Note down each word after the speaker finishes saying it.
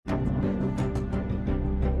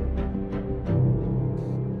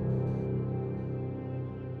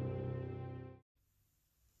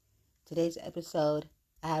Today's episode,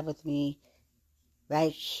 I have with me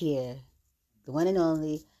right here the one and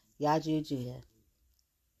only Yaju Judah,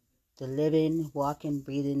 the living, walking,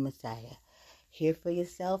 breathing Messiah. Hear for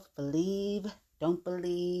yourself, believe, don't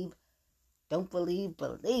believe, don't believe,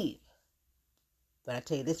 believe. But I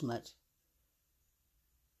tell you this much,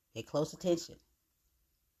 pay close attention,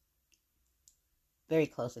 very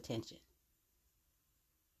close attention,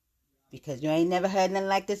 because you ain't never heard nothing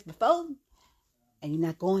like this before, and you're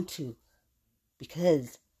not going to,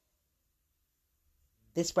 because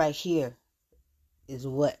this right here is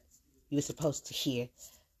what you were supposed to hear.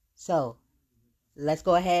 So let's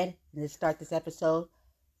go ahead and let's start this episode,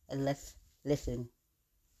 and let's listen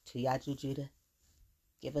to Yaju Judah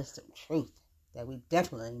give us some truth that we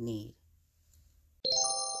definitely need.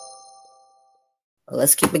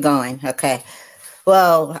 Let's keep it going. Okay.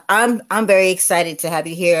 Well, I'm very excited to have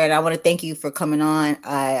you here, and I want to thank you for coming on.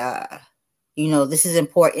 This is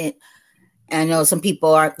important. And I know some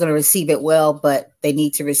people aren't going to receive it well, but they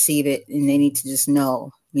need to receive it, and they need to just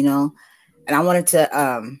know, And I wanted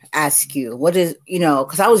to ask you, what is,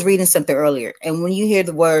 because I was reading something earlier, and when you hear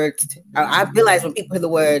the words, I realized when people hear the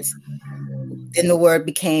words, then the word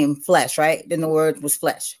became flesh, right? Then the word was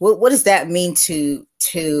flesh. What does that mean to?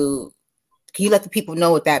 Can you let the people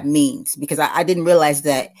know what that means? Because I didn't realize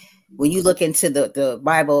that when you look into the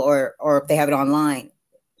Bible or if they have it online,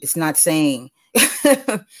 it's not saying,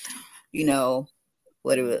 the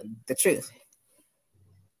truth.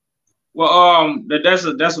 Well, that's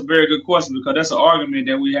a very good question, because that's an argument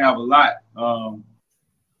that we have a lot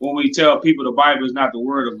when we tell people the Bible is not the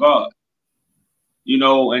word of God.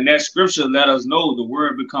 And that scripture let us know the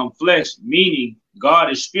word become flesh, meaning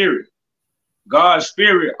God is spirit. God's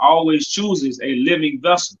spirit always chooses a living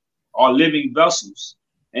vessel or living vessels.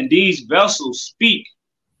 And these vessels speak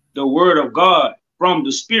the word of God from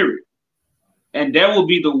the spirit. And that will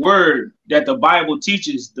be the word that the Bible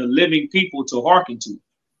teaches the living people to hearken to.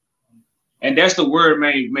 And that's the word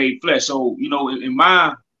made flesh. So, in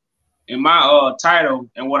my title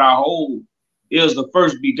and what I hold is the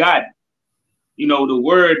first begotten. The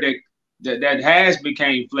word that has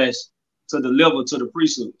became flesh to deliver to the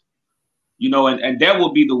priesthood. And that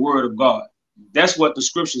will be the word of God. That's what the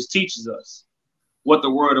scriptures teaches us, what the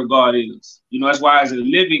word of God is. That's why it's a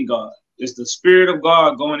living God. It's the spirit of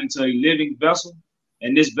God going into a living vessel,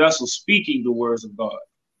 and this vessel speaking the words of God.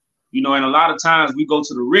 And a lot of times we go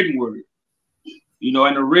to the written word,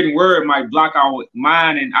 and the written word might block our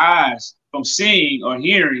mind and eyes from seeing or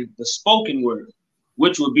hearing the spoken word,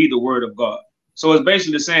 which would be the word of God. So it's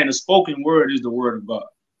basically saying the spoken word is the word of God.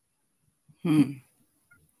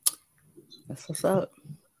 That's what's up.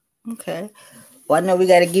 Okay. Well, I know we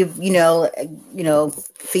got to give,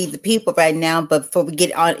 feed the people right now. But before we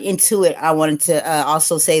get on into it, I wanted to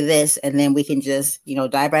also say this, and then we can just,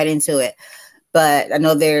 dive right into it. But I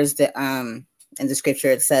know there's in the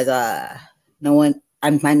scripture, it says, no one, I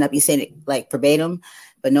might not be saying it like verbatim,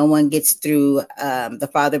 but no one gets through the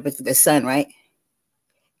Father but through the Son, right?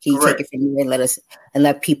 Can you Correct. take it from here and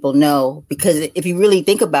let people know? Because if you really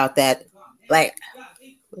think about that, like,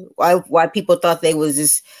 why people thought they was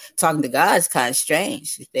just talking to God is kind of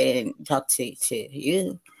strange. If they didn't talk to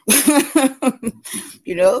you,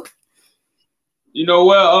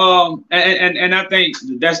 And I think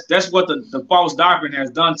that's what the false doctrine has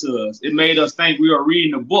done to us. It made us think we are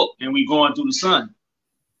reading a book and we going through the Son.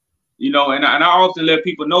 And I often let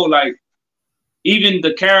people know, like, even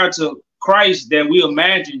the character Christ that we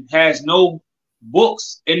imagine has no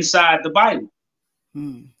books inside the Bible.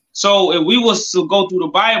 So if we was to go through the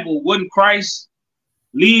Bible, wouldn't Christ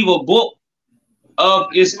leave a book of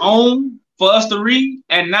its own for us to read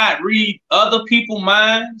and not read other people's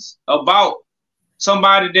minds about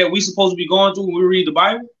somebody that we supposed to be going through when we read the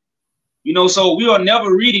Bible? So we are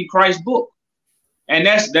never reading Christ's book. And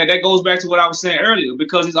that goes back to what I was saying earlier,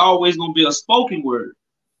 because it's always going to be a spoken word.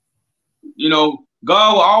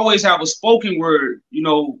 God will always have a spoken word,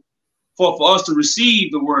 for us to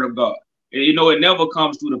receive the word of God. It never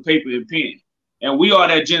comes through the paper and pen. And we are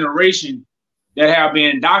that generation that have been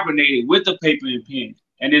indoctrinated with the paper and pen.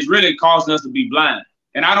 And it's really causing us to be blind.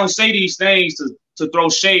 And I don't say these things to throw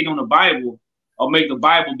shade on the Bible or make the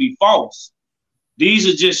Bible be false. These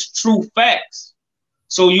are just true facts.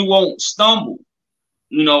 So you won't stumble,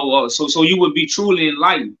 so you would be truly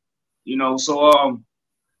enlightened, and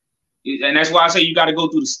that's why I say you got to go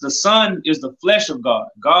through the Son is the flesh of God.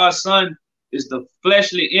 God's Son is the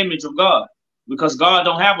fleshly image of God, because God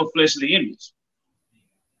don't have a fleshly image.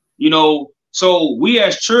 So we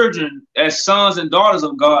as children, as sons and daughters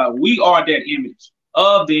of God, we are that image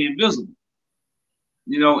of the invisible.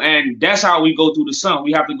 And that's how we go through the Son.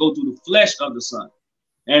 We have to go through the flesh of the Son.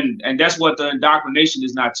 And that's what the indoctrination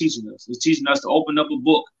is not teaching us. It's teaching us to open up a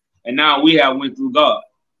book, and now we have went through God.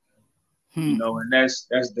 You know, and that's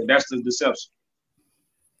the deception.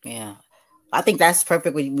 Yeah, I think that's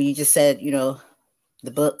perfect when you just said, you know,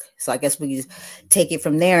 the book. So I guess we just take it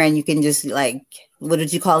from there, and you can just like, what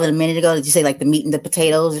did you call it a minute ago? Did you say like the meat and the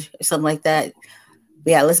potatoes or something like that?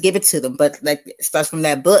 Yeah, let's give it to them. But like it starts from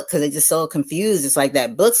that book because they're just so confused. It's like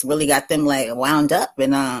that book's really got them like wound up,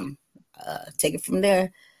 and take it from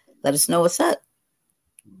there. Let us know what's up.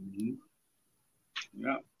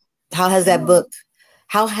 Yeah. How has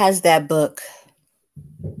that book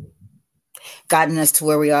gotten us to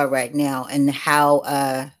where we are right now, and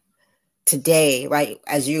how today, right,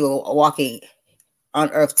 as you are walking on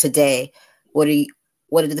earth today, what do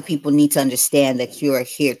the people need to understand that you are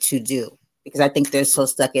here to do? Because I think they're so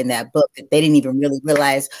stuck in that book that they didn't even really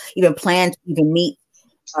realize, even plan to even meet,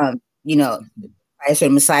 you know, Christ or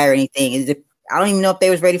Messiah or anything. I don't even know if they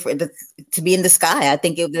was ready for it to be in the sky. I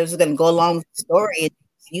think it was going to go along with the story. It's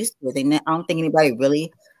used to it. And I don't think anybody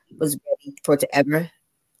really was ready for it to ever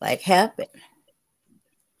like happen.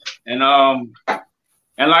 And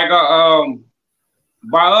like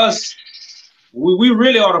by us, we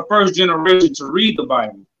really are the first generation to read the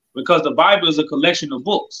Bible, because the Bible is a collection of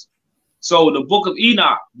books. So the book of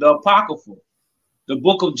Enoch, the Apocrypha, the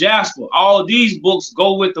book of Jasper, all these books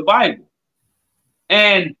go with the Bible.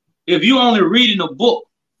 And if you only reading a book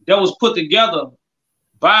that was put together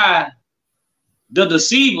by the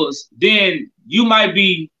deceivers, then you might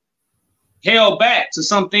be held back to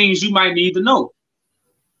some things you might need to know.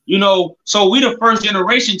 You know, so we the first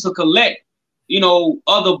generation to collect, you know,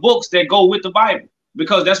 other books that go with the Bible,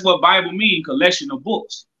 because that's what Bible means, collection of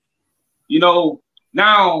books. You know,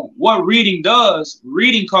 now what reading does,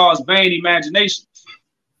 reading causes vain imagination.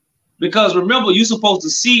 Because remember, you're supposed to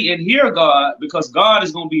see and hear God, because God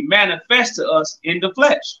is going to be manifest to us in the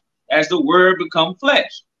flesh as the word become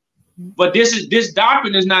flesh. But this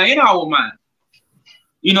doctrine is not in our mind.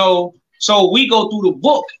 You know, so we go through the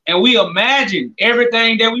book and we imagine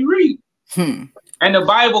everything that we read. And the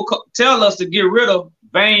Bible tells us to get rid of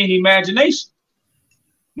vain imagination.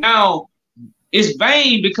 Now, it's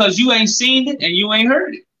vain because you ain't seen it and you ain't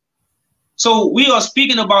heard it. So we are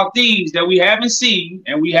speaking about things that we haven't seen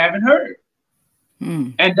and we haven't heard.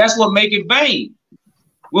 And that's what make it vain.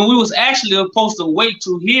 When we was actually supposed to wait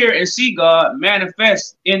to hear and see God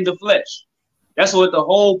manifest in the flesh. That's what the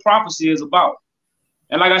whole prophecy is about.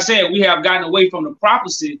 And like I said, we have gotten away from the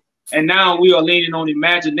prophecy, and now we are leaning on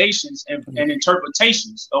imaginations and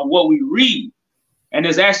interpretations of what we read. And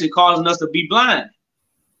it's actually causing us to be blind.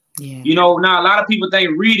 Yeah. You know, now a lot of people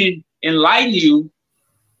think reading enlighten you,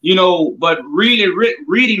 you know, but reading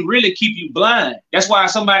really keep you blind. That's why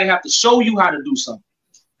somebody have to show you how to do something.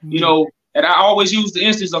 You know, and I always use the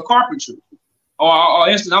instance of carpentry, or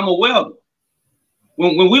instance, I'm a welder.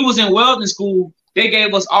 When we was in welding school, they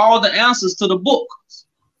gave us all the answers to the book,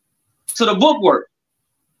 to the book work.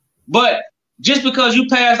 But just because you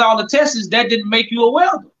passed all the tests, that didn't make you a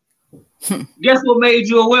welder. Guess what made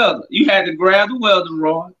you a welder? You had to grab the welding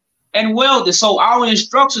rod and weld it. So our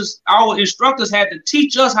instructors had to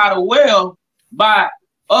teach us how to weld by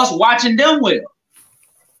us watching them weld.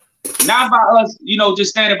 Not by us, you know,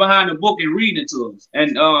 just standing behind the book and reading it to us.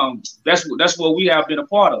 And that's what we have been a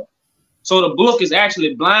part of. So the book is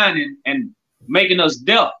actually blinding and making us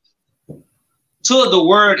deaf to the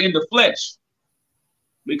word in the flesh,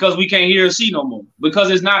 because we can't hear or see no more,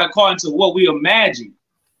 because it's not according to what we imagine.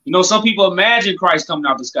 You know, some people imagine Christ coming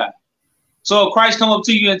out the sky. So if Christ come up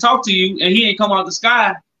to you and talk to you and he ain't come out the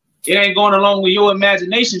sky, it ain't going along with your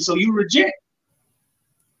imagination. So you reject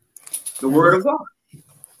the word of God.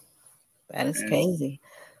 That is crazy.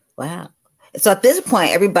 Wow. So at this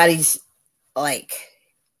point, everybody's like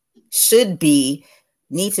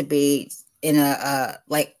need to be in a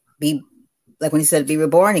be like when he said be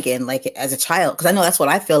reborn again, like as a child. Because I know that's what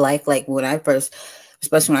I feel like when I first,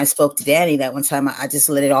 especially when I spoke to Danny that one time, I just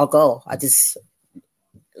let it all go. I just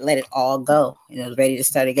let it all go, and I was ready to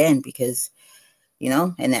start again, because, you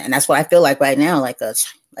know, and that's what I feel like right now, like a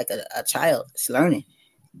child, it's learning.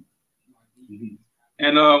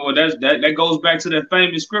 And well, that goes back to that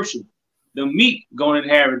famous scripture: the meek gonna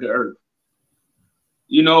inherit the earth.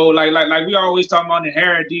 You know, like we always talk about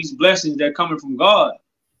inherit these blessings that coming from God.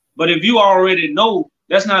 But if you already know,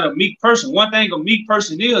 that's not a meek person. One thing a meek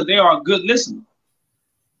person is, they are a good listener.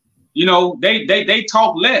 You know, they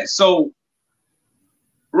talk less. So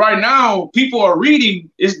right now, people are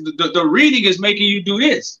reading. The reading is making you do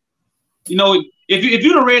this. You know, if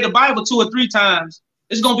you done read the Bible 2 or 3 times,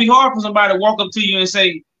 it's gonna be hard for somebody to walk up to you and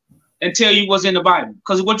say and tell you what's in the Bible,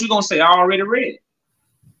 because what you gonna say, I already read it.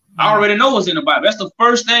 I already know what's in the Bible. That's the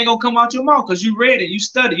first thing gonna come out your mouth because you read it, you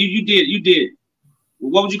studied, you did.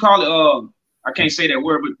 What would you call it? I can't say that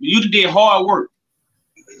word, but you did hard work.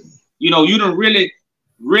 You know, you didn't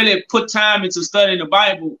really put time into studying the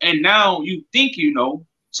Bible, and now you think you know.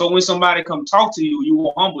 So when somebody come talk to you, you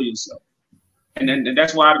will humble yourself, and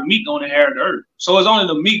that's why the meek gonna inherit the earth. So it's only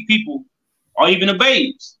the meek people, or even the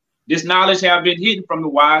babes. This knowledge have been hidden from the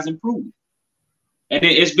wise and prudent, and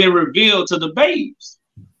it's been revealed to the babes.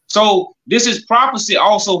 So this is prophecy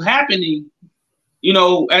also happening, you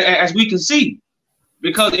know, as we can see,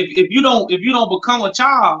 because if you don't become a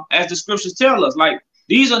child, as the scriptures tell us, like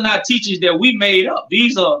these are not teachings that we made up.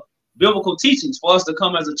 These are biblical teachings for us to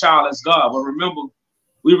come as a child as God. But remember,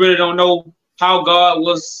 we really don't know how God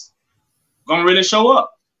was gonna really show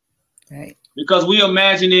up, right? Because we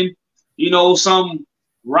imagining, you know, some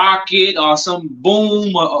rocket or some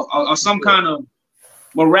boom or some kind of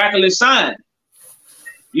miraculous sign,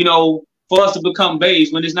 you know, for us to become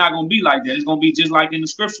babes, when it's not going to be like that. It's going to be just like in the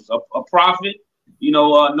scriptures. A prophet, you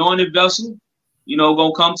know, anointed vessel, you know,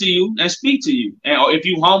 going to come to you and speak to you. And if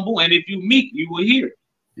you humble and if you meek, you will hear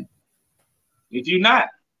it. If you're not,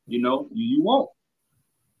 you know, you won't.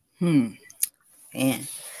 Man,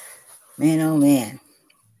 oh man.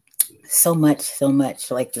 So much.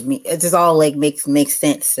 Like to me, it just all like makes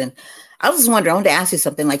sense. And I was just wondering, I wanted to ask you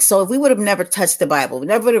something. Like, so if we would have never touched the Bible, we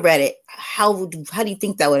never would have read it, how do you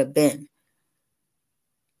think that would have been?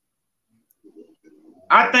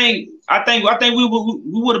 I think we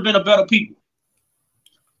would have been a better people.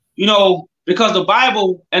 You know, because the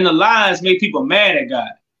Bible and the lies make people mad at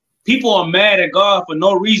God. People are mad at God for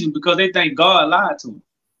no reason because they think God lied to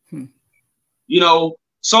them. You know,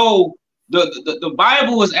 so the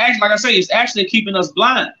Bible is actually, like I say, it's actually keeping us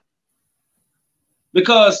blind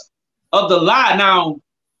because of the lie. Now,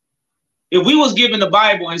 if we was given the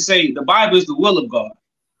Bible and say the Bible is the will of God,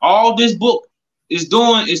 all this book is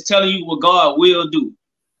doing is telling you what God will do.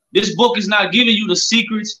 This book is not giving you the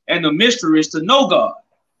secrets and the mysteries to know God.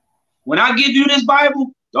 When I give you this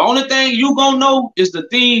Bible, the only thing you gonna know is the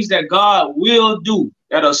things that God will do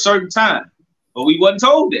at a certain time. But we wasn't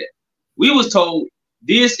told that. We was told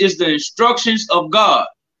this is the instructions of God.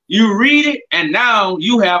 You read it, and now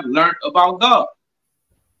you have learned about God.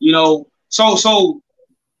 You know, so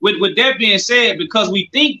with that being said, because we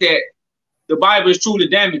think that the Bible is truly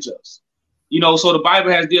damage us, you know, so the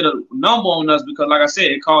Bible has did a number on us because, like I said,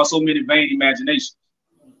 it caused so many vain imaginations.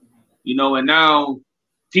 You know, and now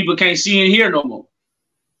people can't see and hear no more.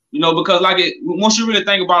 You know, because once you really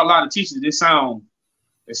think about a lot of teachings, they sound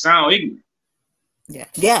ignorant.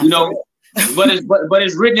 Yeah. You know, but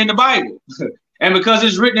it's written in the Bible, and because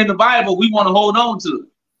it's written in the Bible, we want to hold on to it.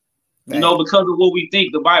 Right. You know, because of what we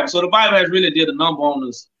think the Bible. So the Bible has really did a number on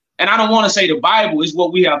us. And I don't want to say the Bible is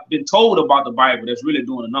what we have been told about the Bible that's really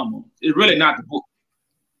doing a number. It's really not the book.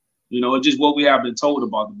 You know, it's just what we have been told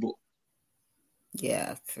about the book.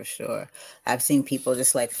 Yeah, for sure. I've seen people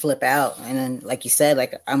just like flip out. And then, like you said,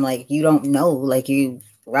 like, I'm like, you don't know, like you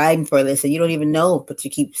riding for this and you don't even know, but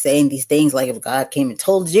you keep saying these things like if God came and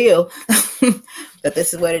told you that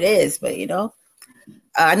this is what it is. But, you know,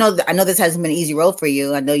 I know this hasn't been an easy road for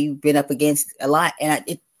you. I know you've been up against a lot. And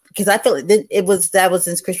because I feel that was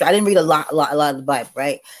in scripture. I didn't read a lot of the Bible,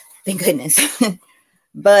 right? Thank goodness.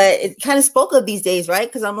 But it kind of spoke of these days, right?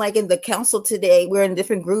 Because I'm like in the council today, we're in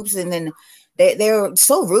different groups, and then they're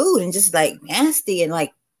so rude and just like nasty, and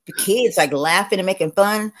like the kids like laughing and making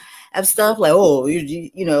fun of stuff like, oh,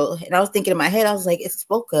 you know. And I was thinking in my head, I was like, it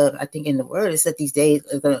spoke of, I think in the word, it said these days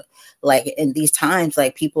are gonna, like in these times,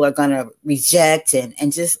 like people are gonna reject and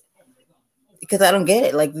just because I don't get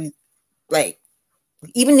it, like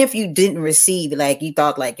even if you didn't receive, like you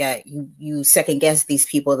thought like you second guess these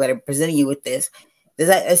people that are presenting you with this.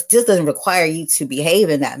 It just doesn't require you to behave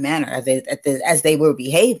in that manner as they were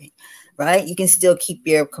behaving, right? You can still keep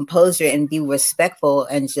your composure and be respectful,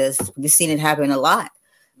 and just we've seen it happen a lot,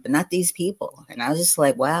 but not these people. And I was just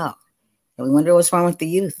like, wow. And we wonder what's wrong with the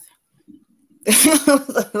youth.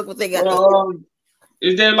 What they got.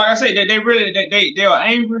 Is that, like I say, that they are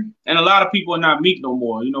angry, and a lot of people are not meek no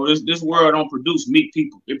more. You know, this world don't produce meek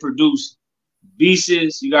people. It produce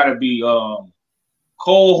beasts. You got to be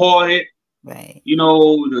cold-hearted. Right. You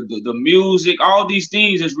know, the music, all these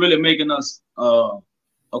things is really making us a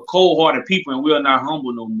cold-hearted people, and we are not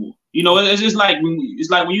humble no more. You know, it's just like when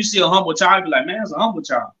you see a humble child, you're like, man, it's a humble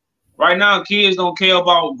child. Right now, kids don't care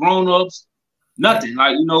about grown-ups, nothing.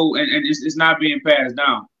 Like, you know, and it's not being passed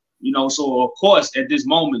down. You know, so of course, at this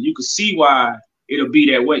moment, you can see why it'll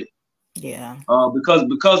be that way. Yeah.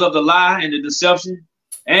 Because of the lie and the deception,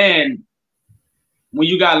 and when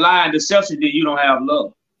you got lie and deception, then you don't have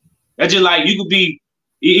love. That's just like you could be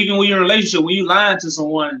Even when you're in a relationship, when you lying to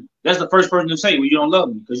someone, that's the first person to say, well, you don't love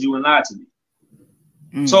me because you wouldn't lie to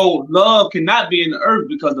me. So love cannot be in the earth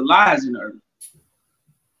because the lie is in the earth.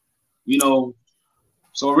 You know,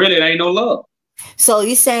 so really it ain't no love. So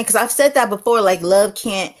you're saying, because I've said that before, like love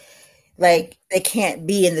can't, like they can't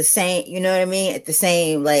be in the same, you know what I mean? At the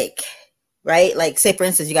same, like, right? Like say for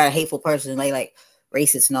instance, you got a hateful person, like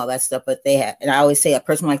racist and all that stuff, but they have, and I always say a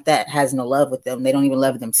person like that has no love with them. They don't even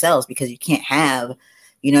love themselves because you can't have,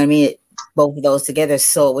 you know what I mean, both of those together.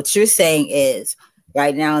 So what you're saying is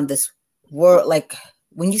right now in this world, like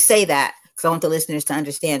when you say that, because I want the listeners to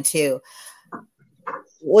understand too,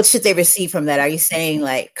 what should they receive from that? Are you saying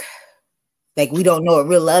like we don't know what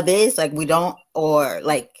real love is, like we don't, or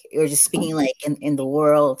like you're just speaking like in the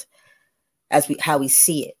world as how we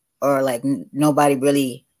see it, or like nobody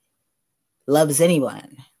really loves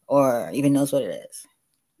anyone or even knows what it is?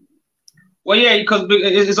 Well, yeah, because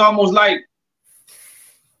it's almost like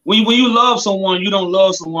when you love someone, you don't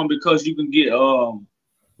love someone because you can get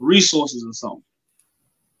resources or something.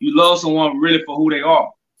 You love someone really for who they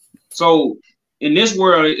are. So in this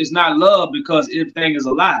world, it's not love because everything is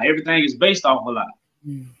a lie. Everything is based off a lie.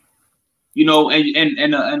 You know,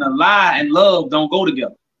 and a lie and love don't go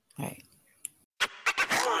together. Right.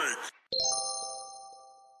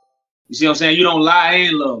 You see what I'm saying? You don't lie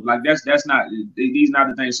and love. Like that's not, these not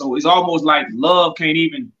the things. So it's almost like love can't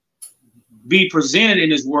even be presented in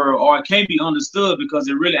this world, or it can't be understood because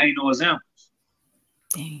there really ain't no examples.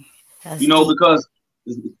 Dang, you know, deep. Because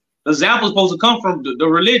the example is supposed to come from the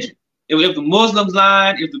religion. If the Muslims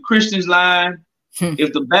line, if the Christians line,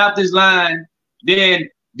 if the Baptists line, then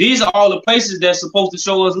these are all the places that's supposed to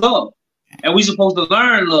show us love. And we supposed to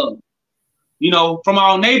learn love, you know, from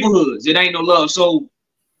our neighborhoods. It ain't no love. So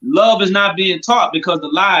love is not being taught because the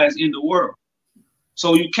lie is in the world.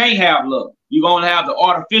 So you can't have love. You're going to have the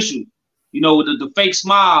artificial, you know, the fake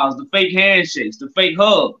smiles, the fake handshakes, the fake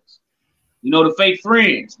hugs, you know, the fake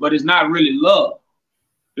friends, but it's not really love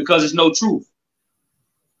because it's no truth.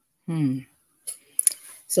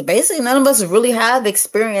 So basically, none of us really have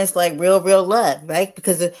experienced like real love, right?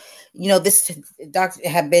 Because you know, this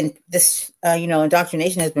you know,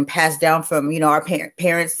 indoctrination has been passed down from, you know, our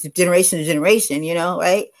parents generation to generation, you know,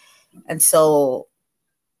 right? And so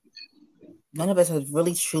none of us has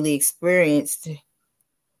really truly experienced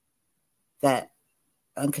that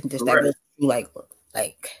unconditional, like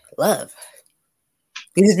love.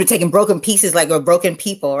 We've just been taking broken pieces, like, or broken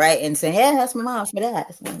people, right? And saying, yeah, that's my mom, that's my dad.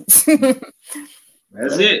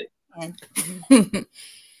 That's it.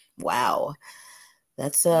 Wow.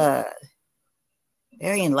 That's very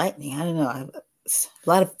enlightening. I don't know. A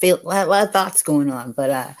lot of thoughts going on, but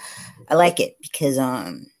I like it because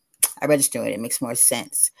I register it. It makes more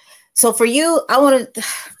sense. So for you, I want to,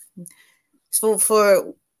 so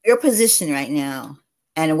for your position right now,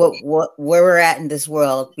 and where we're at in this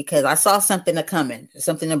world, because I saw something a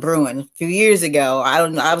brewing a few years ago. I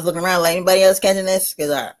don't know. I was looking around like anybody else catching this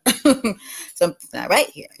because something's not right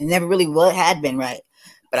here. It never really had been right,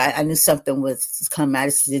 but I knew something was coming. I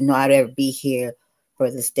just didn't know I'd ever be here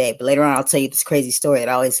for this day. But later on, I'll tell you this crazy story that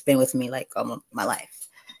always been with me like all my life.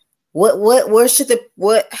 Where should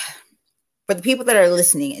for the people that are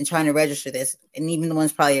listening and trying to register this, and even the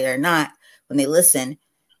ones probably that are not, when they listen,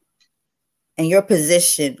 in your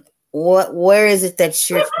position, where is it that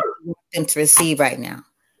you're them to receive right now?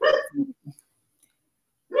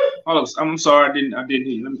 Oh, I'm sorry, I didn't hear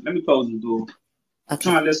you. Let me close the door. Okay. I'm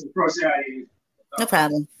trying to listen across out here. No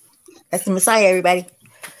problem. That's the Messiah, everybody.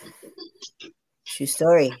 True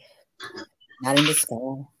story. Not in the sky.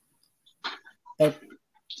 But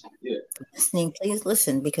listening, please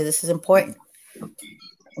listen because this is important.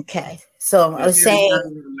 Okay. So I was saying,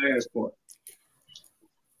 the last part.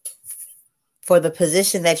 For the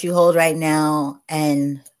position that you hold right now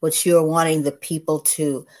and what you're wanting the people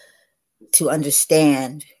to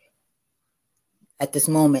understand at this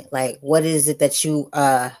moment, like what is it that you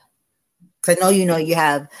because I know you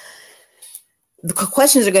have the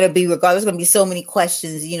questions are going to be, regardless, going to be so many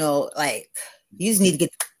questions, you know, like you just need to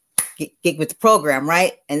get with the program,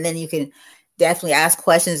 right? And then you can definitely ask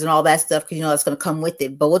questions and all that stuff because you know that's going to come with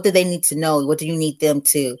it. But what do they need to know? What do you need them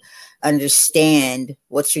to understand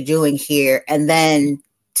what you're doing here, and then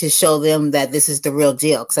to show them that this is the real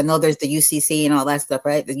deal? Because I know there's the UCC and all that stuff,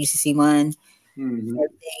 right? The UCC one.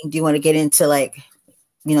 Do you want to get into like,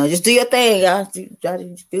 you know, just do your thing, y'all. Do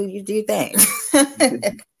your thing.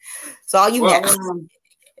 So all you have.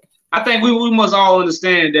 I think we must all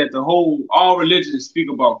understand that all religions speak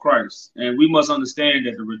about Christ, and we must understand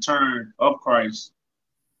that the return of Christ,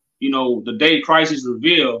 you know, the day Christ is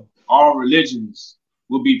revealed, all religions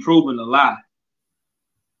will be proven a lie.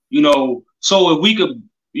 You know, so if we could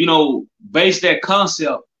base that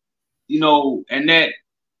concept, and that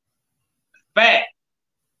fact.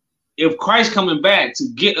 If Christ coming back to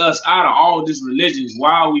get us out of all these religions,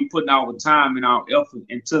 why are we putting our time and our effort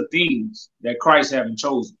into things that Christ haven't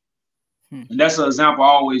chosen? And that's an example I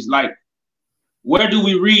always like. Where do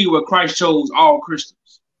we read where Christ chose all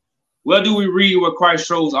Christians? Where do we read where Christ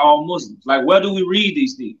chose all Muslims? Like, where do we read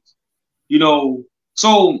these things?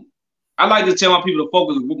 So I like to tell my people to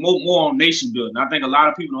focus more on nation building. I think a lot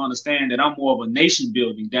of people don't understand that I'm more of a nation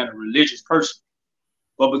building than a religious person.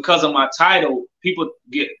 But because of my title, people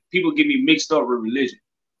get me mixed up with religion.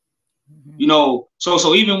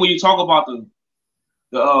 So even when you talk about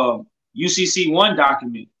the UCC 1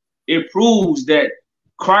 document, it proves that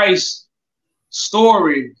Christ's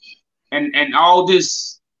story and all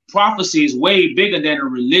this prophecy is way bigger than a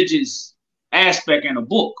religious aspect in a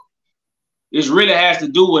book. It really has to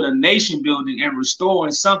do with a nation building and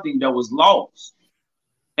restoring something that was lost.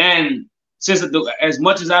 And since as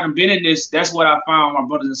much as I've been in this, that's what I found my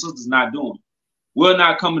brothers and sisters not doing. We're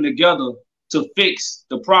not coming together to fix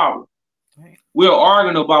the problem. Right. We're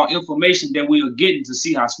arguing about information that we are getting to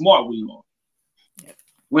see how smart we are. Yep.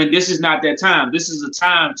 When this is not that time. This is a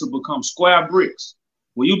time to become square bricks.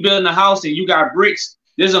 When you building a house and you got bricks,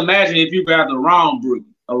 just imagine if you got a round brick,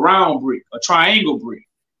 a triangle brick,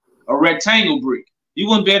 a rectangle brick. You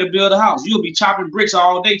wouldn't be able to build a house. You'll be chopping bricks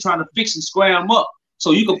all day trying to fix and square them up,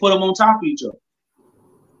 so you can put them on top of each other.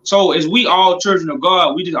 So as we all children of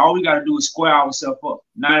God, all we got to do is square ourselves up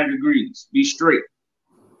 90 degrees, be straight.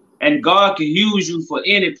 And God can use you for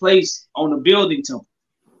any place on the building temple.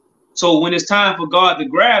 So when it's time for God to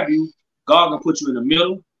grab you, God can put you in the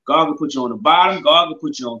middle. God can put you on the bottom. God can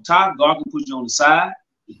put you on top. God can put you on the side.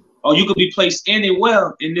 Or you could be placed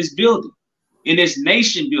anywhere in this building, in this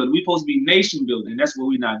nation building. We're supposed to be nation building. That's what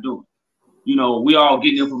we're not doing. We all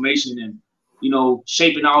getting information and,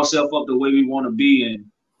 shaping ourselves up the way we want to be. And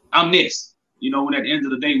I'm this, when at the end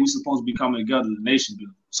of the day, we're supposed to be coming together as a nation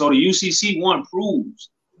building. So the UCC 1 proves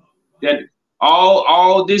that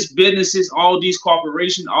all these businesses, all these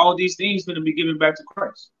corporations, all these things going to be given back to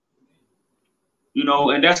Christ.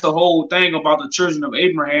 And that's the whole thing about the children of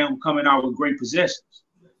Abraham coming out with great possessions,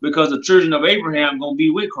 because the children of Abraham going to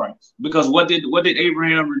be with Christ. Because what did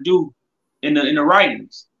Abraham do in the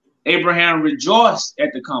writings? Abraham rejoiced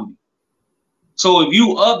at the coming. So if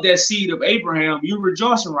you of that seed of Abraham, you're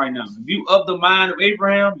rejoicing right now. If you of the mind of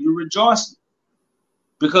Abraham, you're rejoicing.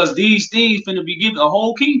 Because these things finna be given a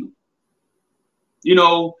whole kingdom.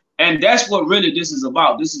 And that's what really this is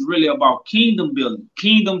about. This is really about kingdom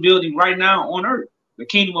building right now on earth, the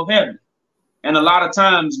kingdom of heaven. And a lot of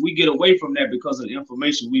times we get away from that because of the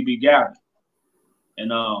information we be gathering.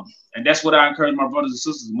 And that's what I encourage my brothers and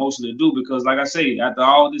sisters mostly to do, because like I say, after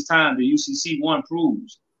all this time, the UCC 1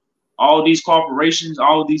 proves all these corporations,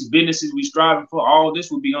 all these businesses we striving for, all this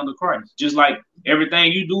will be under Christ. Just like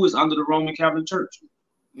everything you do is under the Roman Catholic Church.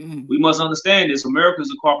 Mm-hmm. We must understand this. America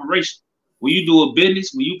is a corporation. When you do a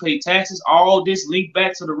business, when you pay taxes, all this linked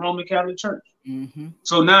back to the Roman Catholic Church. Mm-hmm.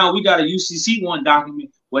 So now we got a UCC 1 document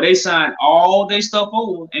where they signed all their stuff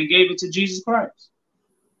over and gave it to Jesus Christ.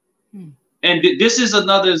 Mm. And this is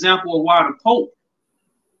another example of why the Pope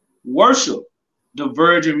worship the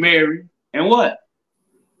Virgin Mary and what?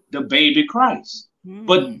 The baby Christ. Mm.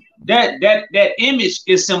 But that image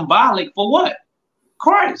is symbolic for what?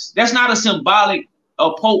 Christ. That's not a symbolic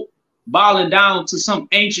of Pope bowing down to some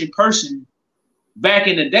ancient person back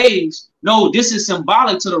in the days. No, this is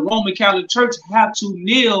symbolic to the Roman Catholic Church have to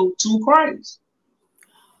kneel to Christ.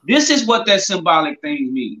 This is what that symbolic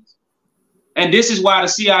thing means. And this is why the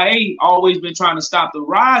CIA always been trying to stop the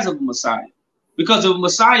rise of the Messiah. Because if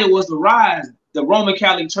Messiah was the rise, the Roman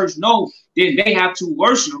Catholic Church knows, then they have to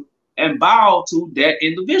worship and bow to that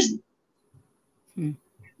individual. Hmm.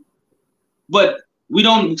 But we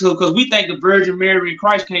don't, because we think the Virgin Mary and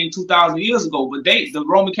Christ came 2,000 years ago, but the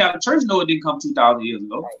Roman Catholic Church know it didn't come 2,000 years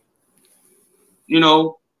ago.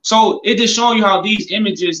 So it just showing you how these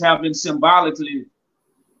images have been symbolically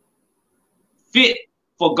fit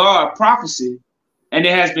for God prophecy, and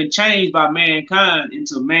it has been changed by mankind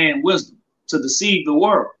into man wisdom to deceive the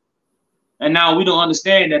world. And now we don't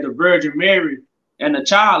understand that the Virgin Mary and the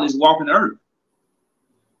child is walking the earth.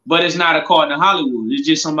 But it's not according to Hollywood. It's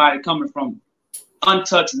just somebody coming from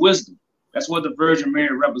untouched wisdom. That's what the Virgin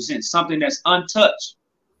Mary represents. Something that's untouched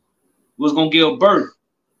was going to give birth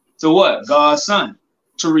to what? God's son,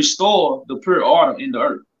 to restore the pure order in the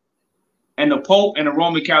earth. And the Pope and the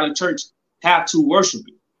Roman Catholic Church have to worship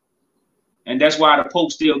it. And that's why the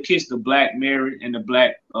Pope still kissed the black Mary and the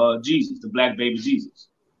black Jesus, the black baby Jesus.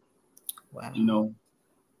 Wow.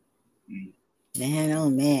 Man, oh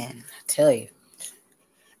man, I tell you.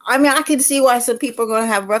 I mean, I can see why some people are going to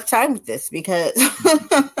have a rough time with this because,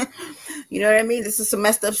 you know what I mean? This is some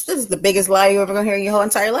messed up stuff. This is the biggest lie you're ever going to hear in your whole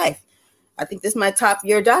entire life. I think this is my top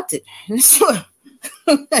year adopted. Sure.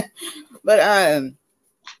 But, I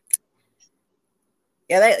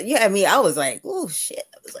mean, I was like, oh, shit.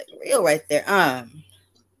 I was like real right there.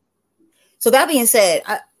 So that being said,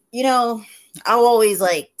 I always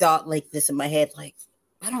like thought like this in my head, like,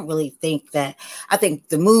 I don't really think that. I think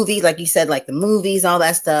the movie, like you said, like the movies, all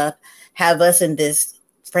that stuff, have us in this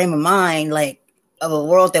frame of mind, like of a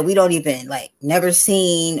world that we don't even like never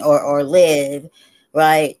seen or live,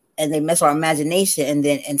 right? And they mess our imagination,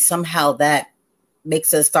 and somehow that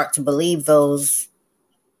makes us start to believe those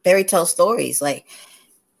fairy tale stories. Like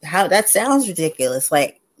how that sounds ridiculous,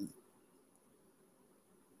 like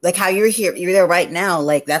how you're there right now,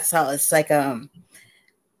 like that's how it's like.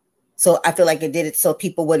 So I feel like it did it so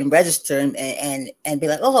people wouldn't register and be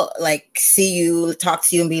like, oh, like see you, talk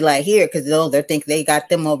to you, and be like, here, because they think they got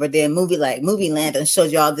them over there in movie land and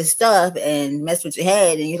showed you all this stuff and mess with your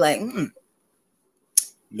head, and you're like,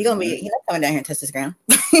 you're not coming down here and touch this ground.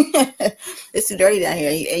 It's too dirty down here,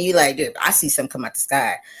 and you like, dude, I see something come out the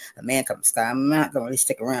sky, a man come out the sky. I'm not gonna really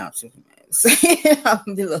stick around. So, I'm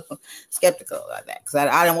a little skeptical about that because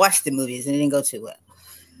I didn't watch the movies and it didn't go too well.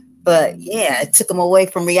 But yeah, it took them away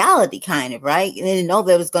from reality, kind of, right? And they didn't know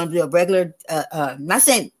there was going to be a regular. I'm not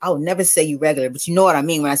saying I would never say you regular, but you know what I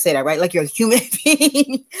mean when I say that, right? Like you're a human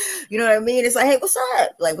being. You know what I mean? It's like, hey, what's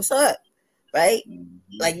up? Like, what's up? Right?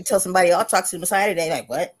 Like you tell somebody, I'll talk to the Messiah today. Like,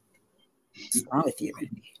 what? What's wrong with you?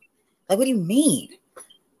 Like, what do you mean?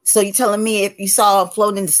 So you telling me if you saw him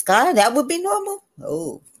floating in the sky, that would be normal?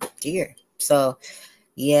 Oh dear. So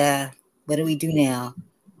yeah, what do we do now?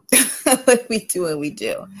 What we do, what we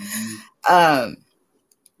do. Why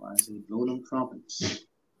is he blowing them trumpets?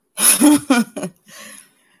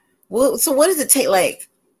 Well, so what does it take, like,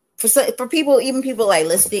 for people, even people like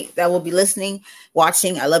listening, that will be listening,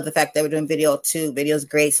 watching? I love the fact that we're doing video too. Video is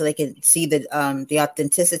great, so they can see the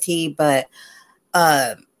authenticity. But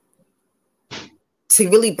to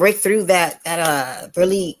really break through that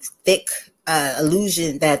really thick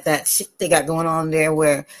illusion, that shit they got going on there,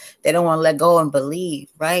 where they don't want to let go and believe,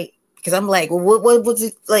 right? Because I'm like, well, what was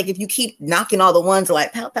it like if you keep knocking all the ones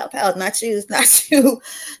like pow, pow, pow, not you, not you?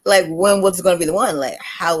 Like, when was it going to be the one? Like,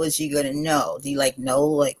 how is you going to know? Do you like know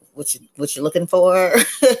like what you're looking for?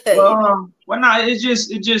 Well, no, it's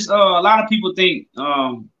just a lot of people think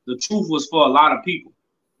the truth was for a lot of people,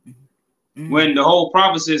 when the whole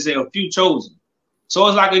prophecy say a few chosen. So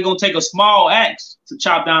it's like it's gonna take a small axe to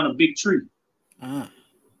chop down a big tree.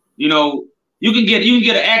 You know, you can get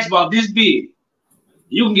an axe about this big.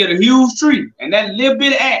 You can get a huge tree, and that little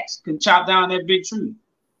bit of axe can chop down that big tree.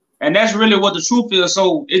 And that's really what the truth is.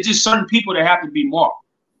 So it's just certain people that have to be marked.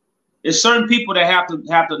 It's certain people that have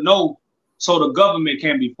to know, so the government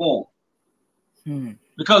can be formed.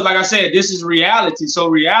 Because, like I said, this is reality. So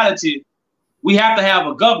reality, we have to have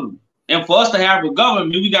a government. And for us to have a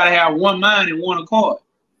government, we got to have one mind and one accord.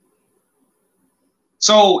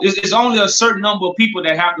 So it's only a certain number of people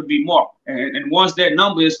that have to be marked. And once that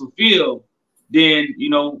number is fulfilled, then, you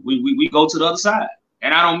know, we go to the other side.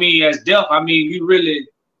 And I don't mean as death. I mean,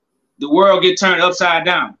 the world get turned upside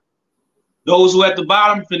down. Those who at the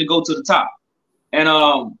bottom finna go to the top. And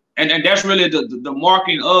that's really the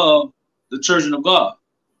marking of the children of God.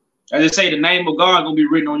 As I say, the name of God is going to be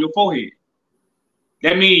written on your forehead.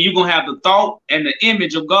 That means you're going to have the thought and the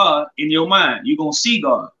image of God in your mind. You're going to see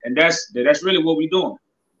God. And that's really what we're doing.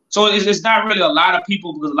 So it's not really a lot of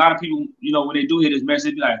people, because a lot of people, you know, when they do hear this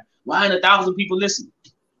message, they be like, why ain't 1,000 people listening?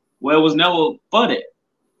 Well, it was never for that.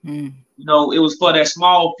 You know, it was for that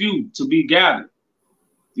small few to be gathered,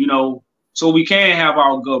 you know, so we can have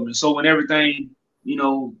our government. So when everything, you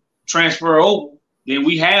know, transfer over, then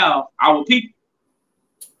we have our people,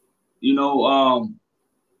 you know.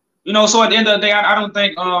 So at the end of the day, I don't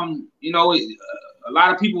think, you know, a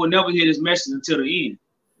lot of people will never hear this message until the end.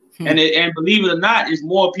 And believe it or not, it's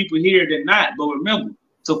more people here than not. But remember,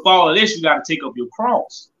 to follow this, you got to take up your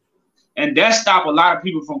cross. And that stops a lot of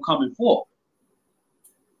people from coming forth.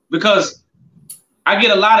 Because I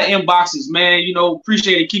get a lot of inboxes, man, you know,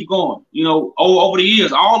 appreciate it, keep going, you know, over the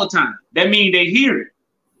years, all the time. That means they hear it,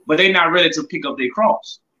 but they're not ready to pick up their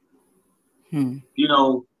cross. You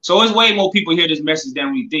know, so it's way more people hear this message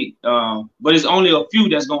than we think. But it's only a few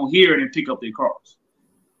that's going to hear it and pick up their cross.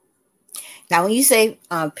 Now, when you say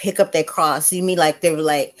pick up their cross, you mean like they were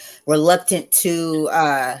like reluctant to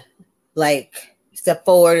like step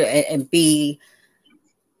forward and be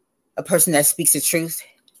a person that speaks the truth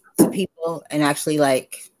to people, and actually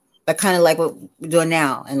like kind of like what we're doing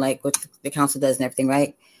now, and like what the council does and everything,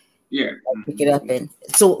 right? Yeah. Pick it up. And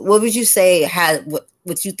so what would you say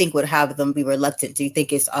what you think would have them be reluctant? Do you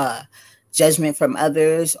think it's judgment from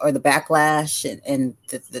others or the backlash and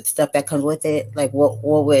the stuff that comes with it? Like what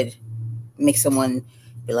would make someone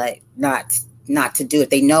be like not to do it?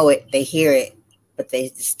 They know it, they hear it, but they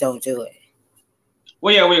just don't do it.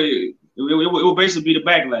 Well, yeah, it will basically be the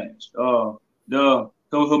backlash, the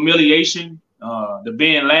humiliation, the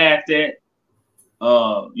being laughed at,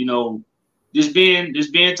 you know, just being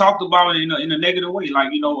talked about in a negative way.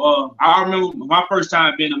 Like, you know, I remember my first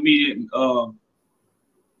time being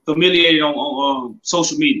humiliated on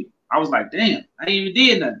social media. I was like, damn, I ain't even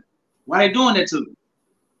did nothing. Why they doing that to me?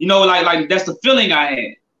 You know, like that's the feeling I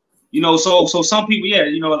had. You know, so some people, yeah,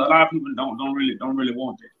 you know, a lot of people don't really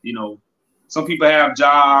want that. You know, some people have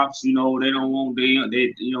jobs, you know, they don't want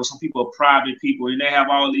they you know, some people are private people and they have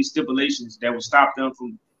all these stipulations that will stop them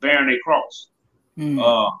from bearing their cross.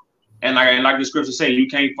 And like the scripture say, you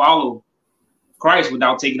can't follow Christ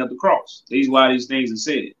without taking up the cross. These why these things are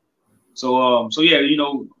said. So yeah, you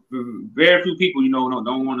know, very few people, you know,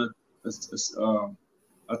 don't want to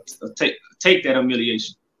take that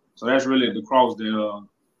humiliation. So that's really the cross that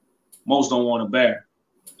most don't want to bear.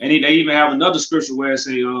 And they even have another scripture where it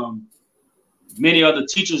say, many other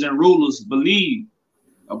teachers and rulers believe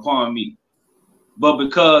upon me, but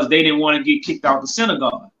because they didn't want to get kicked out the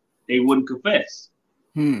synagogue, they wouldn't confess.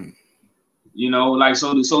 You know, like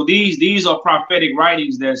so these are prophetic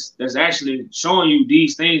writings that's actually showing you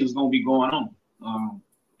these things is going to be going on,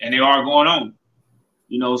 and they are going on.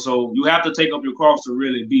 You know, so you have to take up your cross to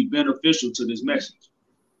really be beneficial to this message.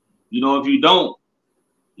 You know, if you don't,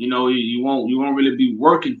 you know, you won't really be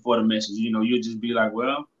working for the message. You know, you'll just be like,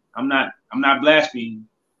 well, I'm not blaspheming.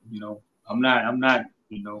 You know, I'm not.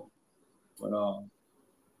 You know,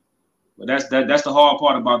 but that's the hard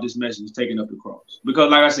part about this message is taking up the cross.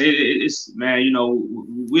 Because like I said, it's man, you know,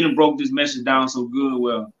 we done broke this message down so good.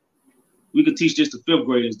 Well, we could teach this to fifth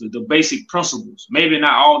graders, the basic principles. Maybe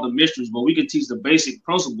not all the mysteries, but we could teach the basic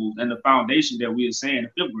principles and the foundation that we are saying to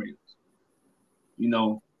fifth graders. You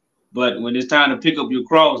know, but when it's time to pick up your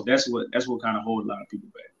cross, that's what kind of holds a lot of people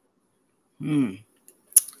back.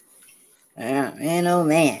 Man, oh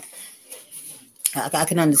man, I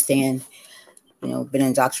can understand. You know, been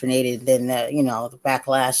indoctrinated, then you know, the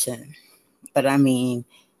backlash, but I mean,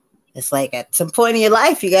 it's like at some point in your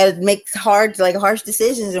life, you got to make harsh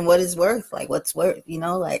decisions and what is worth, like what's worth, you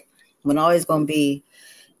know, like when always going to be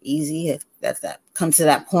easy. That comes to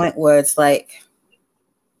that point where it's like,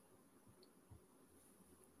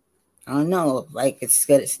 I don't know, like it's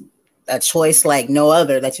good. It's a choice like no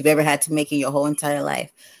other that you've ever had to make in your whole entire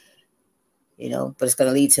life, you know, but it's going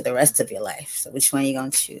to lead to the rest of your life. So which one are you going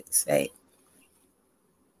to choose, right?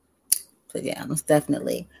 But yeah, most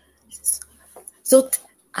definitely. So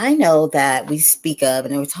I know that we speak of,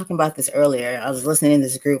 and we were talking about this earlier. I was listening in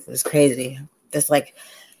this group. It was crazy. Just like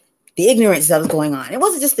the ignorance that was going on. It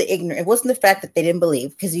wasn't just the ignorance. It wasn't the fact that they didn't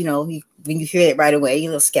believe, because, you know, when you hear it right away,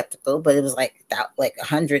 you're a little skeptical, but it was like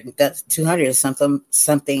 100, 200 or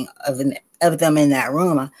something of them in that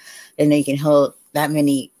room. And they can hold that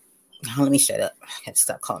many. Oh, let me shut up. I got to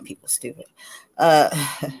stop calling people stupid.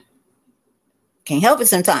 Can't help it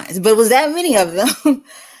sometimes, but it was that many of them.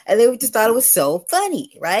 And they just thought it was so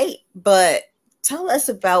funny, right? But tell us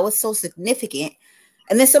about what's so significant.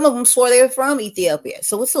 And then some of them swore they were from Ethiopia.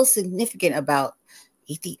 So what's so significant about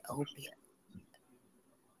Ethiopia?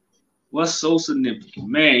 What's so significant?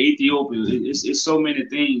 Man, Ethiopia, it's so many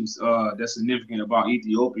things that's significant about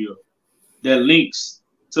Ethiopia that links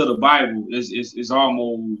to the Bible is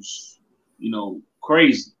almost, you know,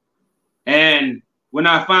 crazy. And when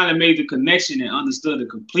I finally made the connection and understood it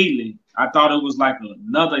completely, I thought it was like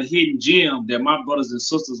another hidden gem that my brothers and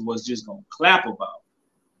sisters was just going to clap about.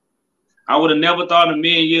 I would have never thought in a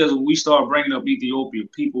million years when we started bringing up Ethiopia,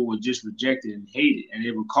 people would just reject it and hate it, and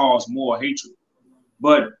it would cause more hatred.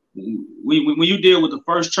 But when you deal with the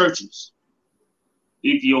first churches,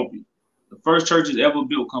 Ethiopia, the first churches ever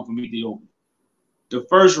built come from Ethiopia. The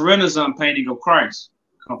first Renaissance painting of Christ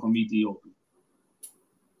come from Ethiopia.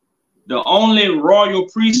 The only royal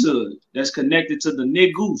priesthood that's connected to the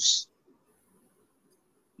Negus,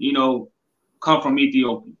 you know, come from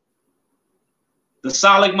Ethiopia. The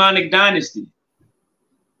Solomonic dynasty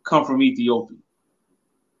come from Ethiopia.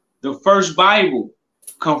 The first Bible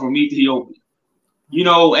come from Ethiopia. You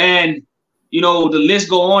know, and, you know, the list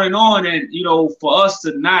go on. And, you know, for us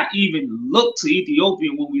to not even look to Ethiopia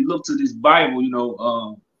when we look to this Bible, you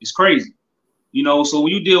know, it's crazy. You know, so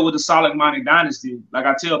when you deal with the Solomonic dynasty, like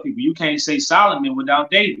I tell people, you can't say Solomon without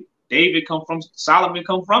David. Solomon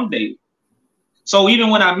come from David. So even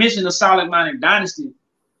when I mention the Solomonic dynasty,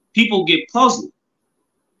 people get puzzled.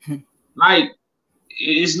 Like,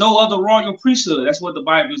 it's no other royal priesthood. That's what the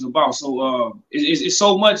Bible is about. So it's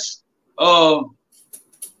so much of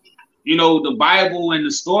the Bible and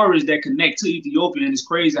the stories that connect to Ethiopia, and it's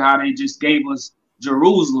crazy how they just gave us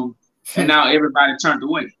Jerusalem, and now everybody turned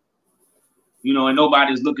away. And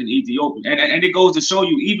nobody's looking at Ethiopia. And it goes to show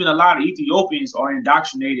you, even a lot of Ethiopians are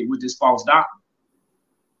indoctrinated with this false doctrine.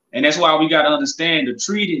 And that's why we got to understand the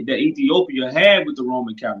treaty that Ethiopia had with the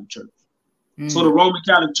Roman Catholic Church. So the Roman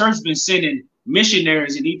Catholic Church has been sending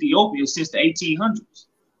missionaries in Ethiopia since the 1800s.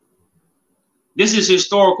 This is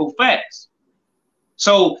historical facts.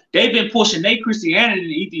 So they've been pushing their Christianity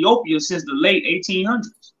in Ethiopia since the late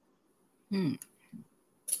 1800s.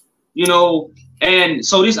 And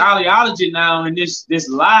so this ideology now and this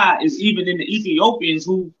lie is even in the Ethiopians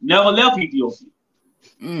who never left Ethiopia.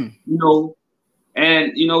 So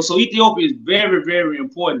Ethiopia is very, very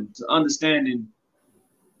important to understanding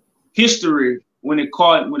history when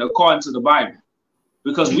according to the Bible,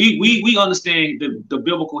 because we understand the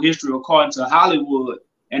biblical history according to Hollywood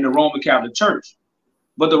and the Roman Catholic Church,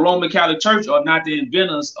 but the Roman Catholic Church are not the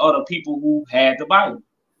inventors of the people who had the Bible.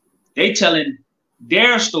 They telling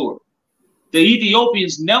their story. The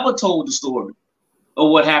Ethiopians never told the story of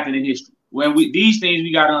what happened in history. These things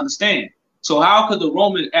we got to understand. So how could the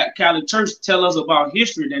Roman Catholic Church tell us about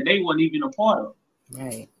history that they weren't even a part of?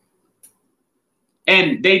 Right.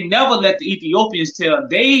 And they never let the Ethiopians tell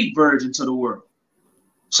their version to the world.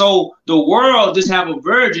 So the world just have a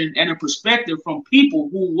version and a perspective from people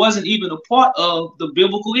who wasn't even a part of the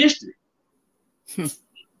biblical history.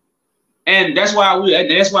 And that's why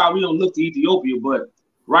we don't look to Ethiopia. But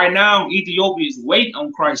right now, Ethiopia is waiting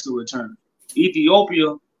on Christ to return.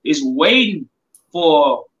 Ethiopia is waiting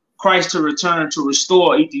for Christ to return to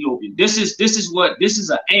restore Ethiopia. This is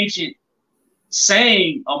an ancient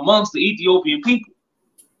saying amongst the Ethiopian people,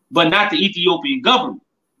 but not the Ethiopian government.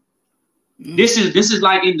 This is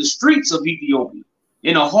like in the streets of Ethiopia,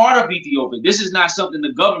 in the heart of Ethiopia. This is not something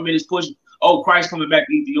the government is pushing. Oh, Christ coming back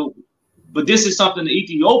to Ethiopia. But this is something the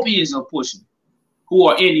Ethiopians are pushing, who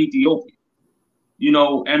are in Ethiopia.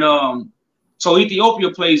 So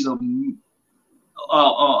Ethiopia plays a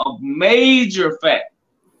major fact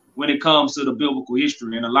when it comes to the biblical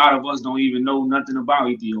history, and a lot of us don't even know nothing about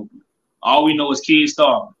Ethiopia. All we know is kids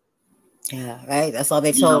starving. Yeah, right. That's all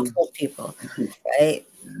they told people, right?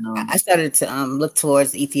 I started to look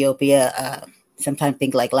towards Ethiopia sometime,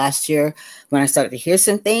 think like last year, when I started to hear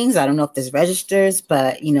some things. I don't know if this registers,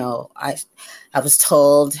 but I was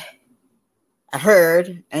told, I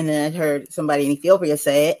heard, and then I heard somebody in Ethiopia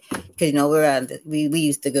say it, because we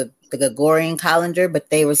used the Gregorian calendar, but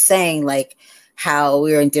they were saying like how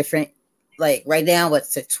we were in different, like right now,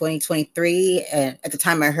 what's it, 2023, and at the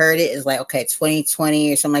time I heard it is like, okay,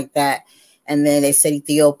 2020 or something like that. And then they said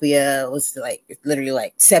Ethiopia was like literally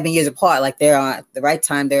like 7 years apart, like they're on the right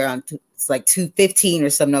time, they're on it's like 215 or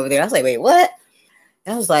something over there. I was like, wait, what?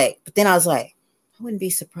 And I was like, but then I was like, I wouldn't be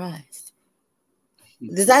surprised.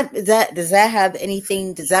 Does that have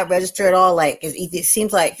anything? Does that register at all? Like, it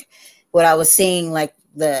seems like what I was seeing, like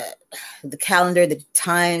the calendar, the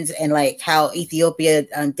times, and like how Ethiopia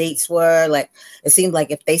dates were. Like, it seemed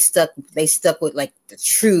like if they stuck with like the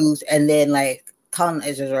truth, and then like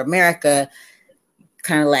colonizers or America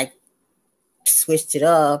kind of like switched it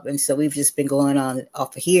up, and so we've just been going on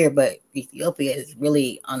off of here. But Ethiopia is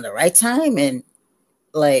really on the right time, and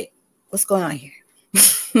like, what's going on here?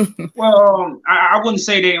 Well, I wouldn't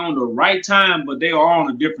say they're on the right time, but they are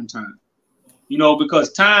on a different time.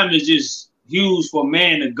 Because time is just used for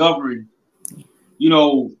man to govern,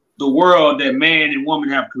 the world that man and woman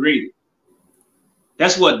have created.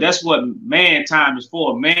 That's what man time is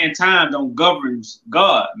for. Man time don't govern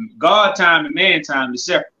God. God time and man time is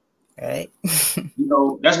separate. Right.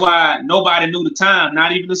 That's why nobody knew the time,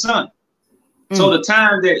 not even the sun. So the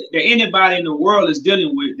time that anybody in the world is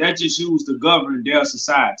dealing with, that just used to govern their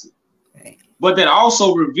society. Right. But that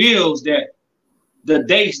also reveals that the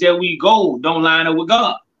dates that we go don't line up with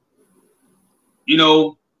God.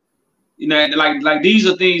 Like these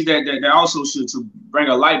are things that also should to bring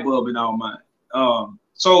a light bulb in our mind.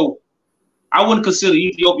 So I wouldn't consider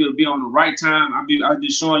Ethiopia to be on the right time. I'm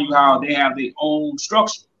just showing you how they have their own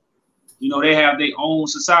structure. They have their own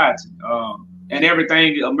society. And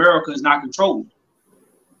everything America is not controlled,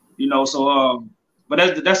 but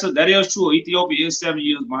that is true. Ethiopia is 7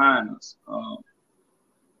 years behind us,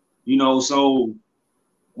 so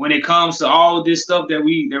when it comes to all of this stuff that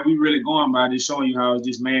we really going by, just showing you how it's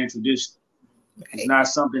just man tradition. Right. It's not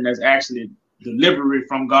something that's actually deliberate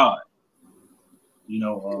from God,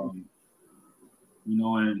 and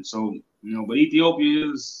so, but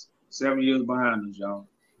Ethiopia is 7 years behind us, y'all.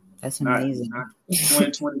 That's amazing. Not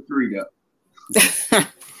 2023 though.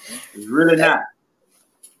 It's really not.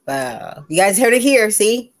 Wow. You guys heard it here.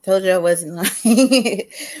 See? Told you I wasn't lying.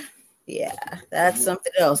 Yeah, that's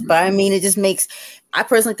something else. But I mean, it just makes, I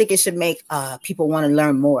personally think it should make people want to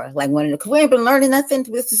learn more. Like, because we ain't been learning nothing.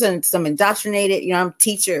 This is some indoctrinated, I'm a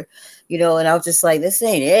teacher, and I was just like, this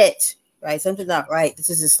ain't it, right? Something's not right. This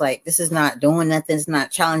is just like, this is not doing nothing. It's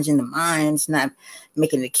not challenging the mind. It's not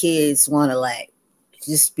making the kids want to like,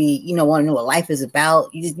 just be, want to know what life is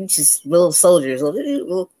about. You just little soldiers,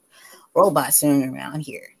 little robots running around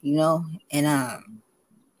here, and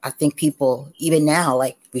I think people even now,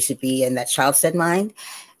 like, we should be in that child-set mind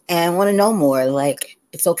and want to know more. Like,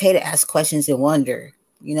 it's okay to ask questions and wonder,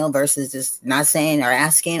 versus just not saying or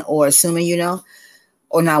asking or assuming,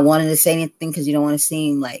 or not wanting to say anything because you don't want to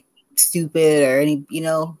seem like stupid or any,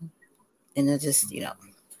 and it just,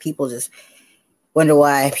 people just wonder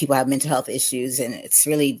why people have mental health issues. And it's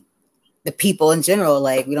really the people in general,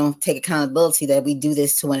 like, we don't take accountability that we do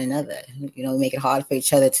this to one another. We make it hard for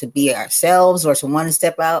each other to be ourselves or to want to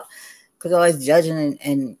step out because always judging.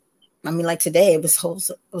 And I mean, like today, it was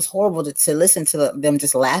horrible to listen to them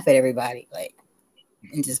just laugh at everybody, like,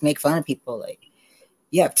 and just make fun of people. Like,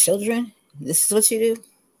 you have children? This is what you do?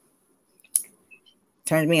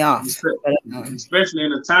 Turned me off. Especially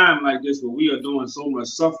in a time like this where we are doing so much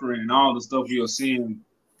suffering and all the stuff we are seeing,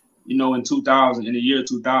 in the year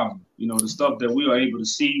 2000, the stuff that we are able to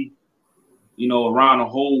see, around the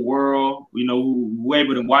whole world, we're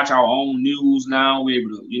able to watch our own news now. We're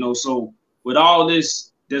able to, so with all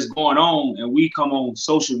this that's going on and we come on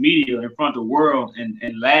social media in front of the world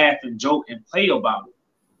and laugh and joke and play about it.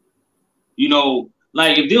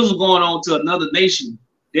 Like if this was going on to another nation,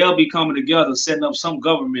 they'll be coming together, setting up some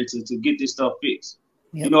government to get this stuff fixed.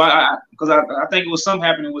 Yep. Because I think it was something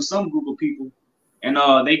happening with some group of people. And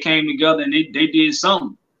they came together and they did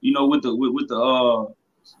something, with the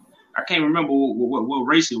I can't remember what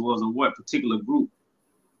race it was or what particular group,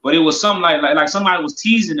 but it was something like somebody was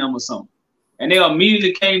teasing them or something, and they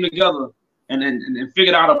immediately came together and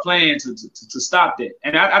figured out a plan to stop that.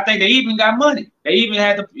 And I think they even got money. They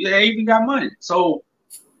even got money. So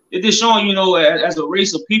it's just showing, as a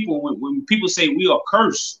race of people, when people say we are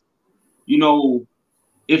cursed,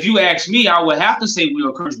 if you ask me, I would have to say we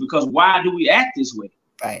are cursed because why do we act this way?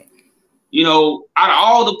 Right. Out of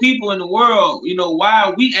all the people in the world,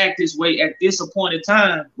 why we act this way at this appointed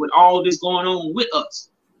time with all this going on with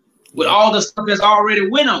us, with all the stuff that's already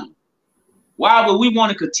went on. Why would we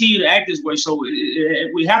want to continue to act this way? So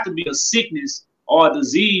we have to be a sickness or a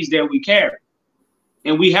disease that we carry,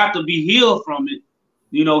 and we have to be healed from it,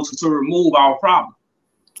 to remove our problem.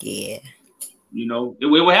 Yeah. It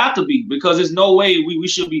would have to be, because there's no way we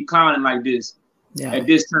should be clowning like this at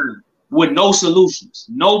this time with no solutions,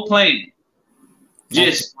 no plan.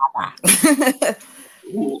 Just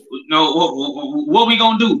what we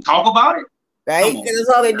gonna do? Talk about it, right? Because that's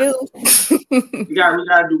all they do. we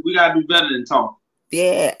gotta do better than talk.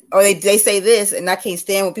 Yeah. Or they say this, and I can't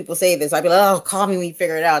stand when people say this. I'd be like, oh, call me when you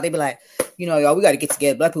figure it out. They'd be like, y'all, we got to get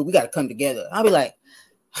together. Black people, we got to come together. I'll be like,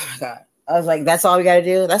 oh my God. I was like, that's all we got to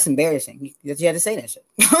do? That's embarrassing that you had to say that shit.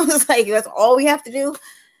 I was like, that's all we have to do?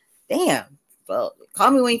 Damn. Well,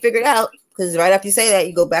 call me when you figure it out. Because right after you say that,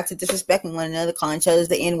 you go back to disrespecting one another, calling each other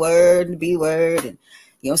the N-word and the B-word. And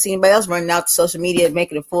you don't see anybody else running out to social media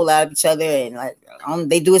making a fool out of each other. And like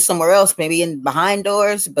they do it somewhere else, maybe in behind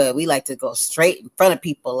doors. But we like to go straight in front of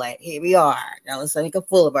people like, here we are. Now let's make a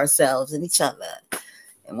fool of ourselves and each other.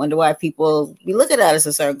 And wonder why people be looking at us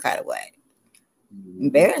a certain kind of way.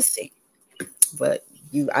 Embarrassing. But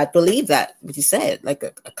I believe that what you said, like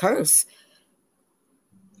a curse.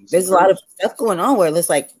 There's a lot of stuff going on where it's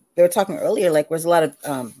like they were talking earlier, like there's a lot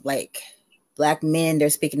of like black men they're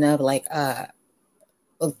speaking of like unaliving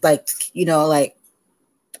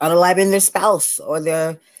their spouse or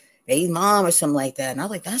their mom or something like that. And I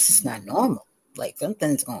was like, that's just not normal. Like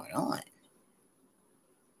something's going on.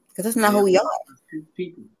 Because that's not who we are.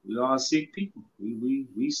 People. We are sick people.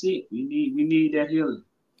 We sick. We need that healing.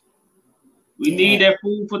 We need that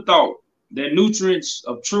food for thought, that nutrients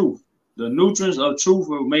of truth. The nutrients of truth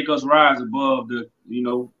will make us rise above the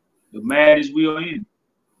madness we are in.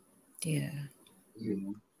 Yeah.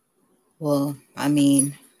 Well, I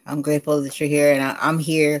mean, I'm grateful that you're here, and I'm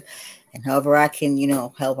here, and however I can,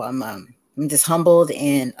 help. I'm just humbled,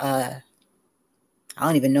 and I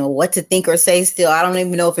don't even know what to think or say. Still, I don't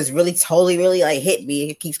even know if it's really totally like hit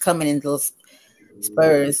me. It keeps coming in those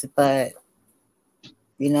spurs, but.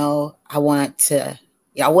 I want to,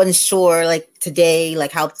 I wasn't sure like today,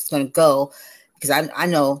 like how it's going to go because I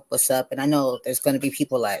know what's up and I know there's going to be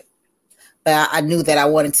people like but I knew that I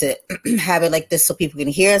wanted to have it like this so people can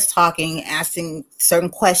hear us talking, asking certain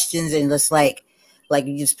questions, and just like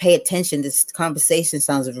you just pay attention. This conversation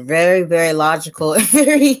sounds very, very logical and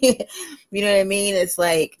very, you know what I mean? It's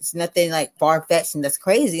like it's nothing like far fetched and that's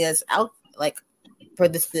crazy. That's out like for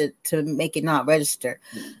this to make it not register.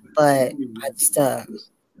 But I just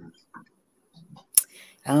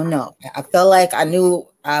I don't know. I felt like I knew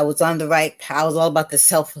I was on the right path. I was all about the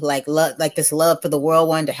self, like love, like this love for the world,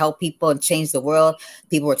 wanting to help people and change the world.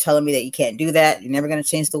 People were telling me that you can't do that. You're never going to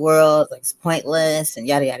change the world. Like it's pointless and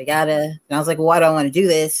yada, yada, yada. And I was like, well, why do I want to do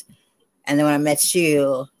this? And then when I met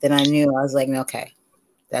you, then I knew I was like, okay,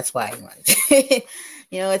 that's why I wanted to.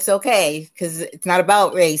 It's okay because it's not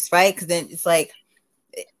about race, right? Because then it's like,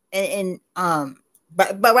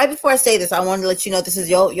 but right before I say this, I wanted to let you know this is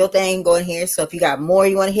your thing going here. So if you got more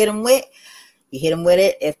you want to hit them with, you hit them with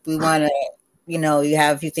it. If we want to, you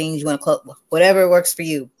have a few things you want to close, whatever works for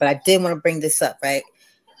you. But I did want to bring this up, right?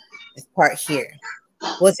 This part here.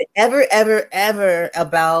 Was it ever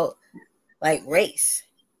about like race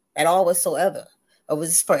at all whatsoever? Or was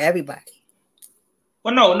this for everybody?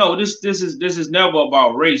 Well, no, this is never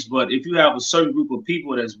about race, but if you have a certain group of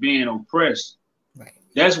people that's being oppressed, right,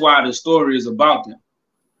 that's why the story is about them.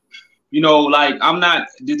 Like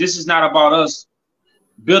this is not about us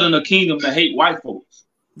building a kingdom to hate white folks.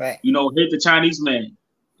 Right. Hate the Chinese man.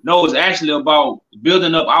 No, it's actually about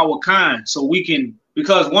building up our kind so we can,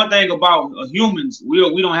 because one thing about humans, we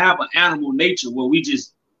don't have an animal nature where we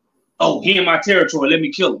just, he in my territory, let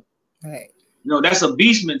me kill him. Right. That's a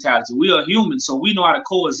beast mentality. We are humans, so we know how to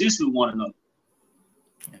coexist with one another.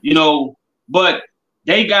 But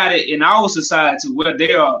they got it in our society where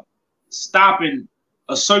they are stopping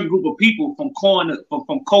a certain group of people from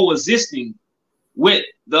coexisting with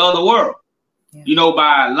the other world. Yeah.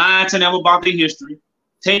 By lying to them about their history,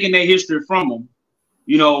 taking their history from them,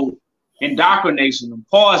 indoctrinating them,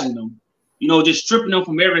 pausing them, just stripping them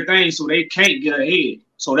from everything so they can't get ahead.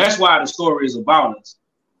 So that's why the story is about us.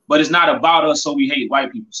 But it's not about us, so we hate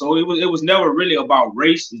white people. So it was never really about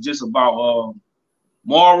race. It's just about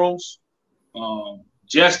morals,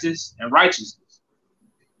 justice, and righteousness.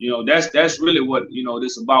 That's really what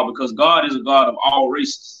this is about, because God is a God of all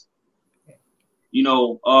races.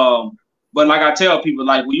 But like I tell people,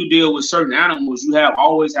 like when you deal with certain animals, you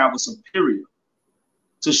always have a superior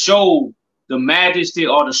to show the majesty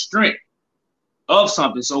or the strength of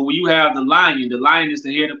something. So when you have the lion is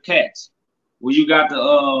the head of cats. When you got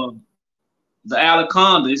the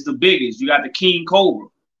anaconda, it's the biggest. You got the king cobra.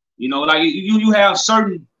 Like you have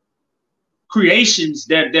certain creations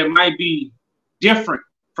that might be different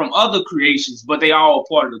from other creations, but they all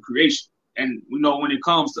part of the creation. And when it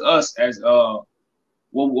comes to us as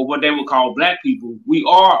what they would call black people, we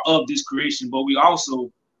are of this creation, but we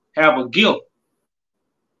also have a gift.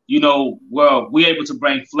 Well, we're able to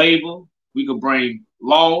bring flavor, we could bring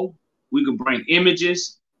law, we could bring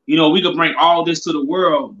images, we could bring all this to the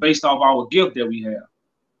world based off our gift that we have.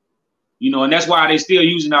 And that's why they still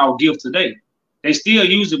using our gift today. They still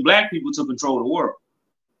using black people to control the world.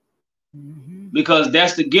 Mm-hmm. Because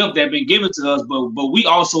that's the gift that's been given to us, but we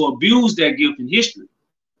also abuse that gift in history.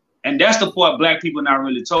 And that's the part black people not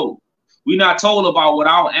really told. We're not told about what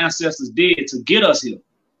our ancestors did to get us here.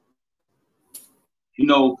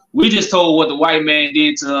 We just told what the white man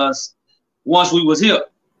did to us once we was here.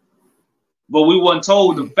 But we weren't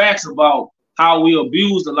told the facts about how we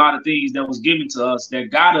abused a lot of things that was given to us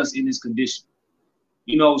that got us in this condition.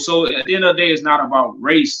 So at the end of the day, it's not about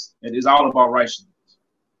race. It is all about righteousness.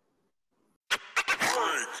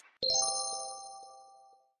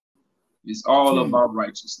 It's all about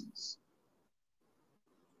righteousness.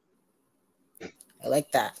 I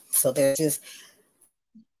like that. So they're just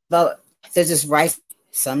right.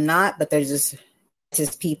 Some not, but they're just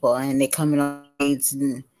people, and they come in all shades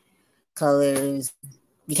and colors.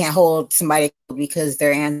 You can't hold somebody because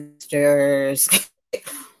their ancestors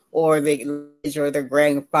or their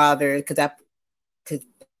grandfather, because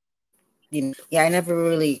I never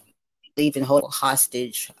really believed in holding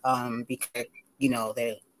hostage,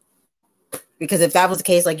 because if that was the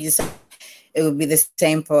case, like you said, it would be the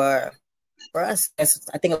same for us. I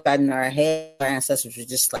think about in our head, our ancestors were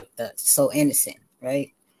just like so innocent,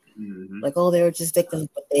 right? Mm-hmm. Like, they were just victims,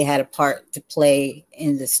 but they had a part to play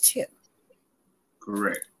in this too.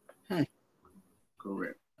 Correct.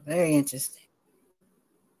 Correct. Very interesting.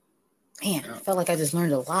 Man, I felt like I just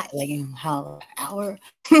learned a lot, like in how an hour.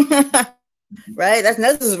 Right? This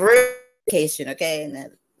is real education, okay?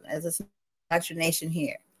 And that's a indoctrination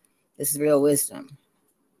here. This is real wisdom.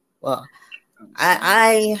 Well,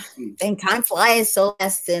 I think time flies so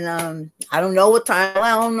fast, and I don't know what time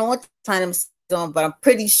I'm on, but I'm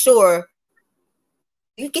pretty sure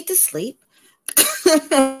You get to sleep.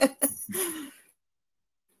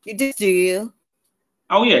 You do you?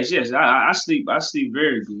 Oh yes. I sleep. I sleep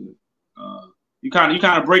very good. You kind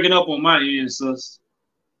of breaking up on my end, sis.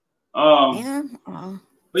 Yeah.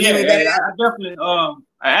 But yeah, I definitely. I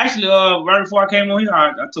actually, right before I came on here,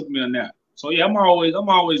 I took me a nap. So yeah, I'm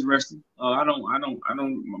always resting. I don't.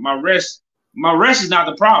 My rest is not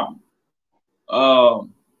the problem. The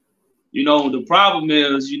problem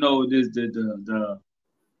is,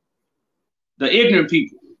 the ignorant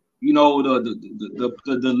people.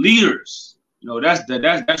 The leaders.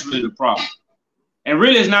 That's really the problem. And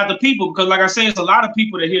really, it's not the people, because, like I say, it's a lot of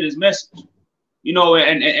people that hear this message.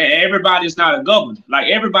 And everybody's not a governor.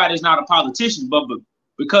 Like, everybody's not a politician, but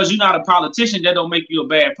because you're not a politician, that don't make you a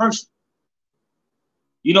bad person.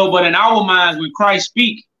 But in our minds, when Christ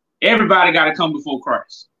speak, everybody got to come before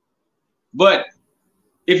Christ. But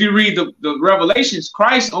if you read the Revelations,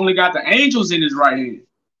 Christ only got the angels in his right hand.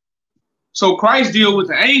 So Christ deal with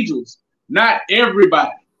the angels, not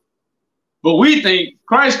everybody. But we think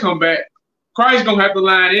Christ come back, Christ gonna have to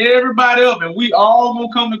line everybody up, and we all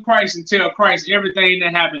gonna come to Christ and tell Christ everything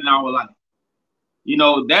that happened in our life.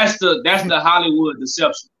 That's the Hollywood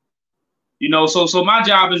deception. So my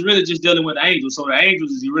job is really just dealing with the angels. So the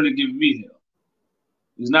angels is really giving me hell.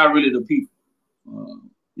 It's not really the people.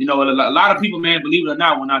 A lot of people, man, believe it or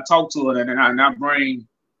not, when I talk to it and I bring,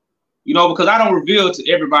 because I don't reveal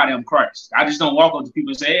to everybody I'm Christ. I just don't walk up to people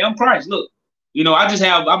and say, hey, I'm Christ. Look,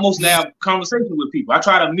 I mostly have conversations with people. I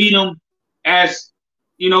try to meet them as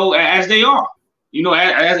as they are,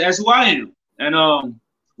 as who I am. And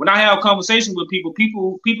when I have conversations with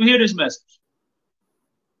people hear this message.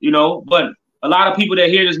 But a lot of people that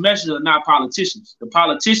hear this message are not politicians. The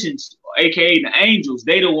politicians, aka the angels,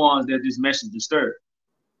 they the ones that this message disturbs.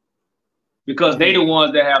 Because they the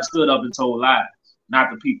ones that have stood up and told lies, not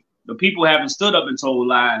the people. The people haven't stood up and told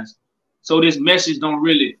lies. So this message don't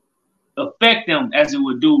really affect them as it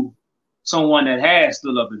would do someone that has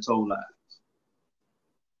stood up and told lies.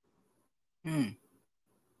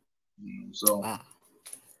 So wow.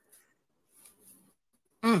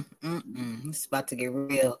 It's about to get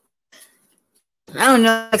real. I don't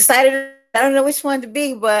know. Excited. I don't know which one to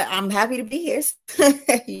be, but I'm happy to be here.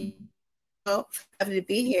 Happy to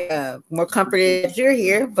be here. More comforted that you're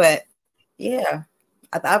here, but yeah,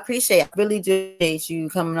 I appreciate it. I really do appreciate you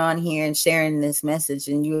coming on here and sharing this message.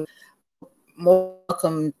 And you're more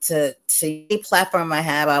welcome to any platform I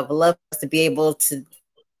have. I would love us to be able to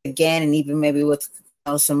again, and even maybe with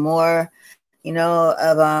some more,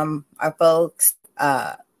 of our folks.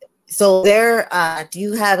 So there, do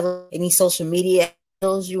you have any social media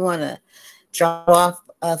handles you want to drop off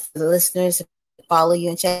for the listeners to follow you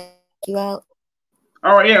and check you out?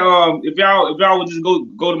 All right, yeah. If y'all would just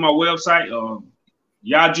go to my website,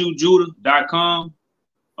 yajujudah.com.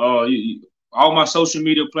 All my social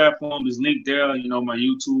media platforms is linked there. My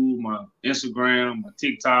YouTube, my Instagram, my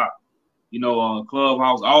TikTok,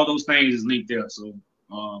 Clubhouse, all those things is linked there. So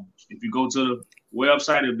if you go to the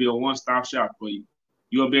website, it'll be a one-stop shop for you.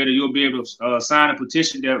 You'll be able to sign a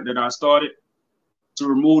petition that I started to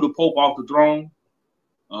remove the Pope off the throne,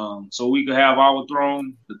 so we could have our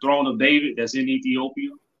throne, the throne of David that's in Ethiopia,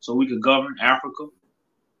 so we could govern Africa,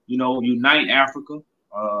 unite Africa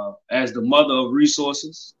as the mother of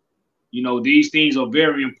resources. These things are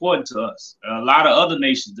very important to us. A lot of other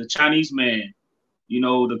nations, the Chinese man,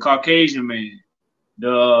 the Caucasian man,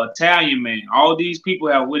 the Italian man, all these people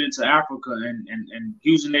have went into Africa and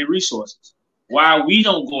using their resources. Why we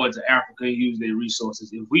don't go into Africa and use their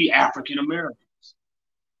resources if we African Americans?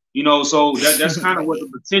 So that's kind of what the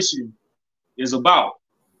petition is about.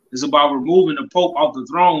 It's about removing the Pope off the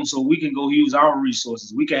throne so we can go use our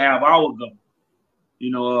resources. We can have our government.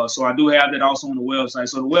 So I do have that also on the website.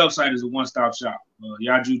 So the website is a one-stop shop,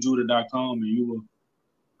 yajujudah.com, and you will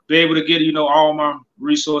be able to get, all my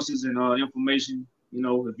resources and information.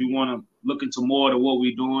 If you want to look into more of what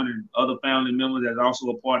we're doing and other family members that's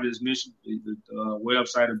also a part of this mission, the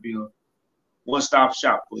website will be a one-stop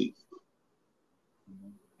shop for you.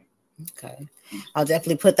 Okay, I'll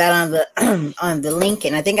definitely put that on the on the link,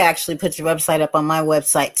 and I think I actually put your website up on my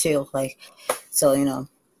website too. Okay, I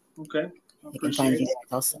can find you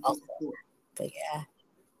also. But yeah.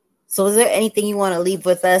 So, is there anything you want to leave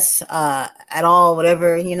with us at all?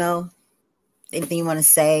 Whatever anything you want to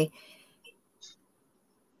say.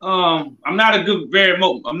 I'm not a very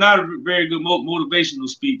good motivational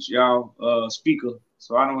speaker,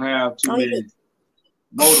 so I don't have too many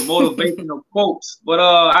motivational quotes. But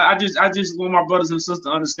I just want my brothers and sisters to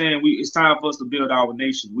understand it's time for us to build our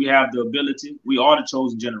nation. We have the ability. We are the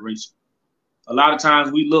chosen generation. A lot of times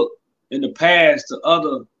we look in the past to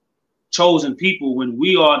other chosen people when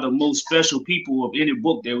we are the most special people of any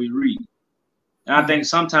book that we read. And I think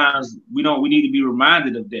sometimes we need to be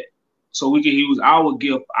reminded of that, so we can use our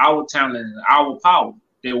gift, our talent, and our power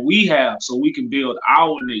that we have, so we can build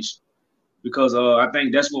our nation. Because I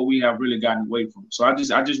think that's what we have really gotten away from. So I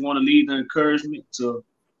just want to leave the encouragement to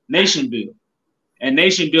nation building, and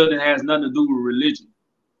nation building has nothing to do with religion.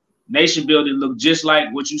 Nation building look just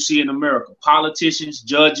like what you see in America: politicians,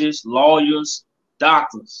 judges, lawyers,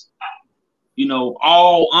 doctors.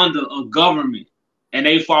 All under a government, and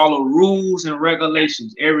they follow rules and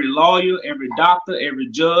regulations. Every lawyer, every doctor, every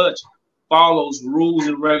judge follows rules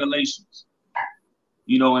and regulations.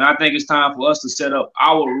 And I think it's time for us to set up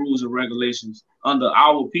our rules and regulations under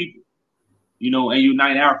our people, and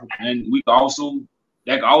unite Africa. And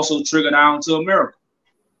that can also trigger down to America,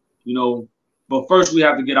 but first we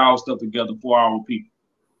have to get our stuff together for our people.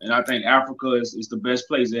 And I think Africa is the best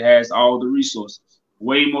place. It has all the resources,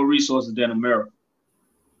 way more resources than America.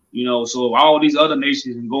 So all these other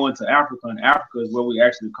nations can go into Africa, and Africa is where we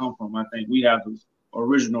actually come from. I think we have the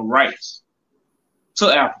original rights to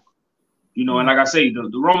Africa. And like I say, the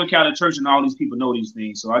Roman Catholic Church and all these people know these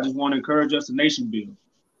things. So I just want to encourage us to nation build.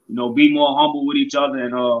 Be more humble with each other,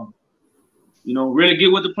 and really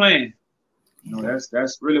get with the plan.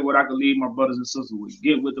 That's really what I can leave my brothers and sisters with.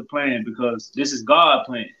 Get with the plan, because this is God's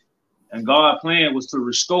plan, and God's plan was to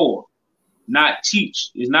restore, not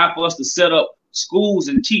teach. It's not for us to set up schools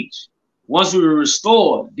and teach. Once we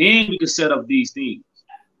restore, then we can set up these things.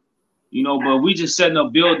 But we just setting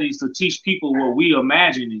up buildings to teach people what we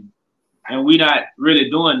imagining, and we not really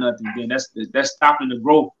doing nothing. Then that's stopping the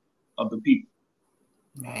growth of the people.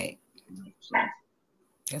 Right. So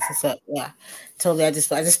that's what's up. Yeah, totally. I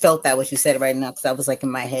just felt that what you said right now, because I was like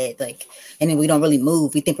in my head, like, and then we don't really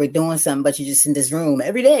move. We think we're doing something, but you're just in this room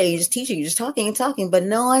every day. You're just teaching. You're just talking and talking, but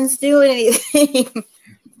no one's doing anything.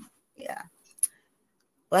 Yeah.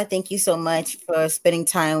 Well, I thank you so much for spending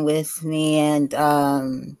time with me and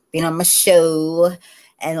being on my show.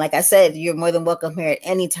 And like I said, you're more than welcome here at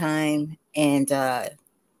any time. And I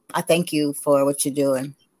thank you for what you're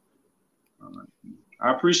doing.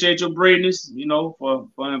 I appreciate your braveness, for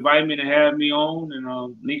inviting me to have me on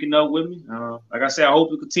and linking up with me. Like I said, I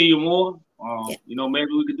hope to continue more.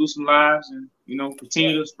 Maybe we could do some lives and,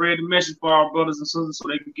 continue to spread the message for our brothers and sisters so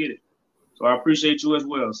they can get it. So I appreciate you as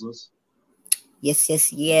well, sis.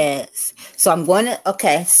 Yes. So I'm going to,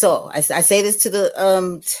 okay. So I say this to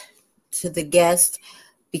the guest,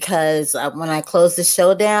 because when I close the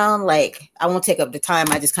show down, like, I won't take up the time.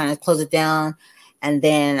 I just kind of close it down, and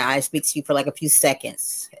then I speak to you for like a few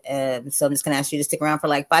seconds. So I'm just going to ask you to stick around for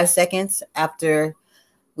like 5 seconds after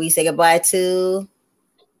we say goodbye to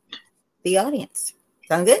the audience.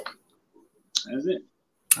 Sound good? That's it.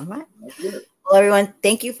 All right. That's good. Well, everyone,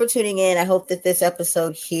 thank you for tuning in. I hope that this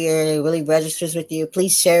episode here really registers with you.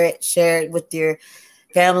 Please share it with your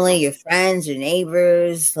family, your friends, your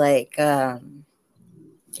neighbors, like your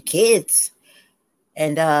kids,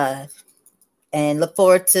 and look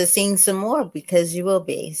forward to seeing some more, because you will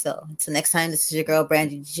be. So until next time, this is your girl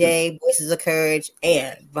Brandy J, Voices of Courage,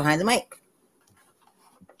 and Behind the Mic.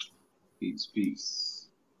 Peace.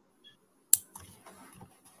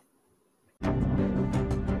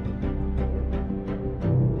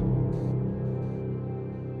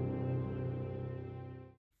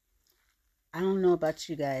 I don't know about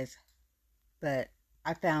you guys, but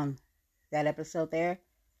I found that episode there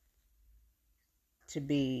to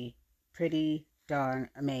be pretty darn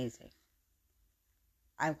amazing.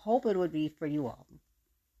 I hope it would be for you all,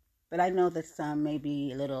 but I know that some may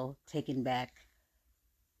be a little taken back,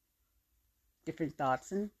 different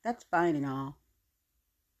thoughts, and that's fine and all.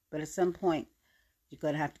 But at some point, you're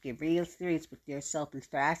going to have to get real serious with yourself and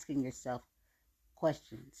start asking yourself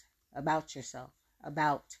questions about yourself,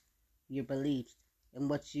 about your beliefs and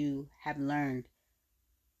what you have learned,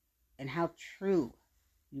 and how true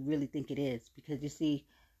you really think it is. Because you see,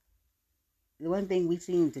 the one thing we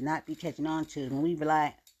seem to not be catching on to is when we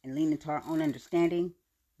rely and lean into our own understanding.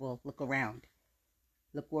 Well, look around.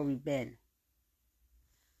 Look where we've been.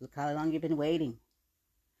 Look how long you've been waiting.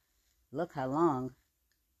 Look how long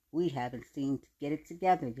we haven't seemed to get it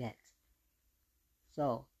together yet.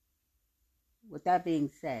 So, with that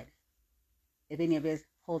being said, if any of us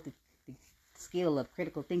hold the skill of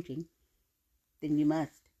critical thinking, then you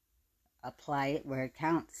must apply it where it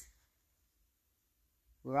counts.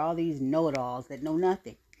 We're all these know-it-alls that know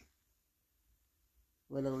nothing,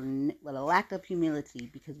 with a lack of humility,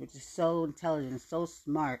 because we're just so intelligent and so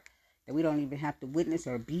smart that we don't even have to witness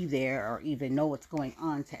or be there or even know what's going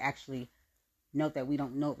on to actually know that we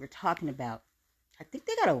don't know what we're talking about. I think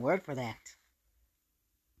they got a word for that.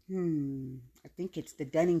 I think it's the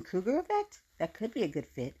Dunning-Kruger effect. That could be a good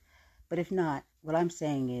fit. But if not, what I'm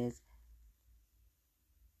saying is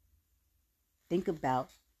think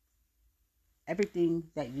about everything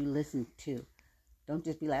that you listen to. Don't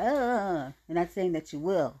just be like, I'm not saying that you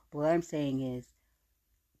will. But what I'm saying is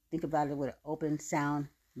think about it with an open, sound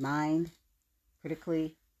mind,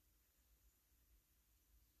 critically.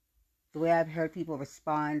 The way I've heard people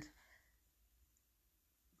respond,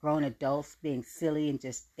 grown adults being silly and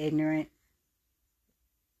just ignorant,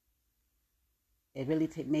 it really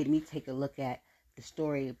made me take a look at the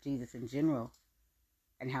story of Jesus in general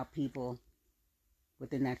and how people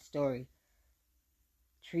within that story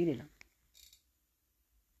treated him,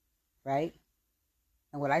 right?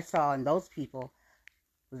 And what I saw in those people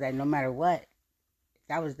was that no matter what, if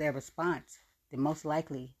that was their response, then most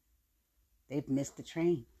likely they've missed the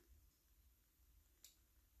train.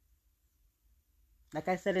 Like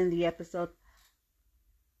I said in the episode,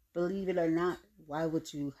 believe it or not, why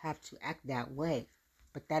would you have to act that way?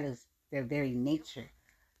 But that is their very nature.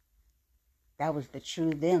 That was the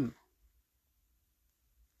true them.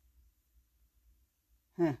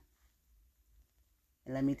 And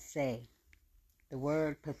let me say, the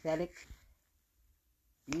word pathetic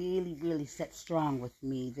really, really set strong with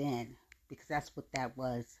me then, because that's what that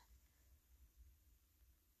was.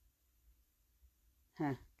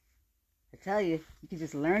 I tell you, you can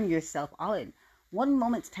just learn yourself all in one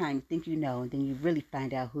moment's time. You think you know, and then you really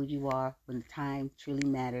find out who you are when the time truly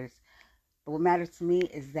matters. But what matters to me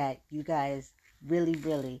is that you guys really,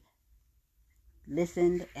 really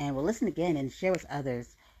listened and will listen again and share with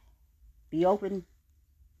others. Be open-minded,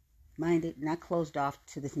 not closed off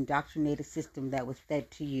to this indoctrinated system that was fed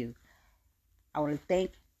to you. I want to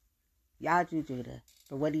thank Yaju Judah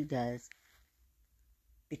for what he does,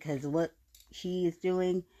 because what he is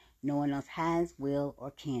doing, no one else has, will,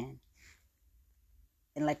 or can.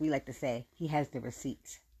 And like we like to say, he has the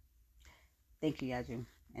receipts. Thank you, Yaju.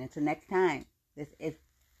 And until next time, this is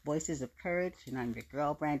Voices of Courage, and I'm your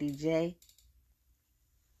girl, Brandy J.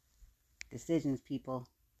 Decisions, people.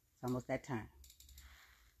 It's almost that time.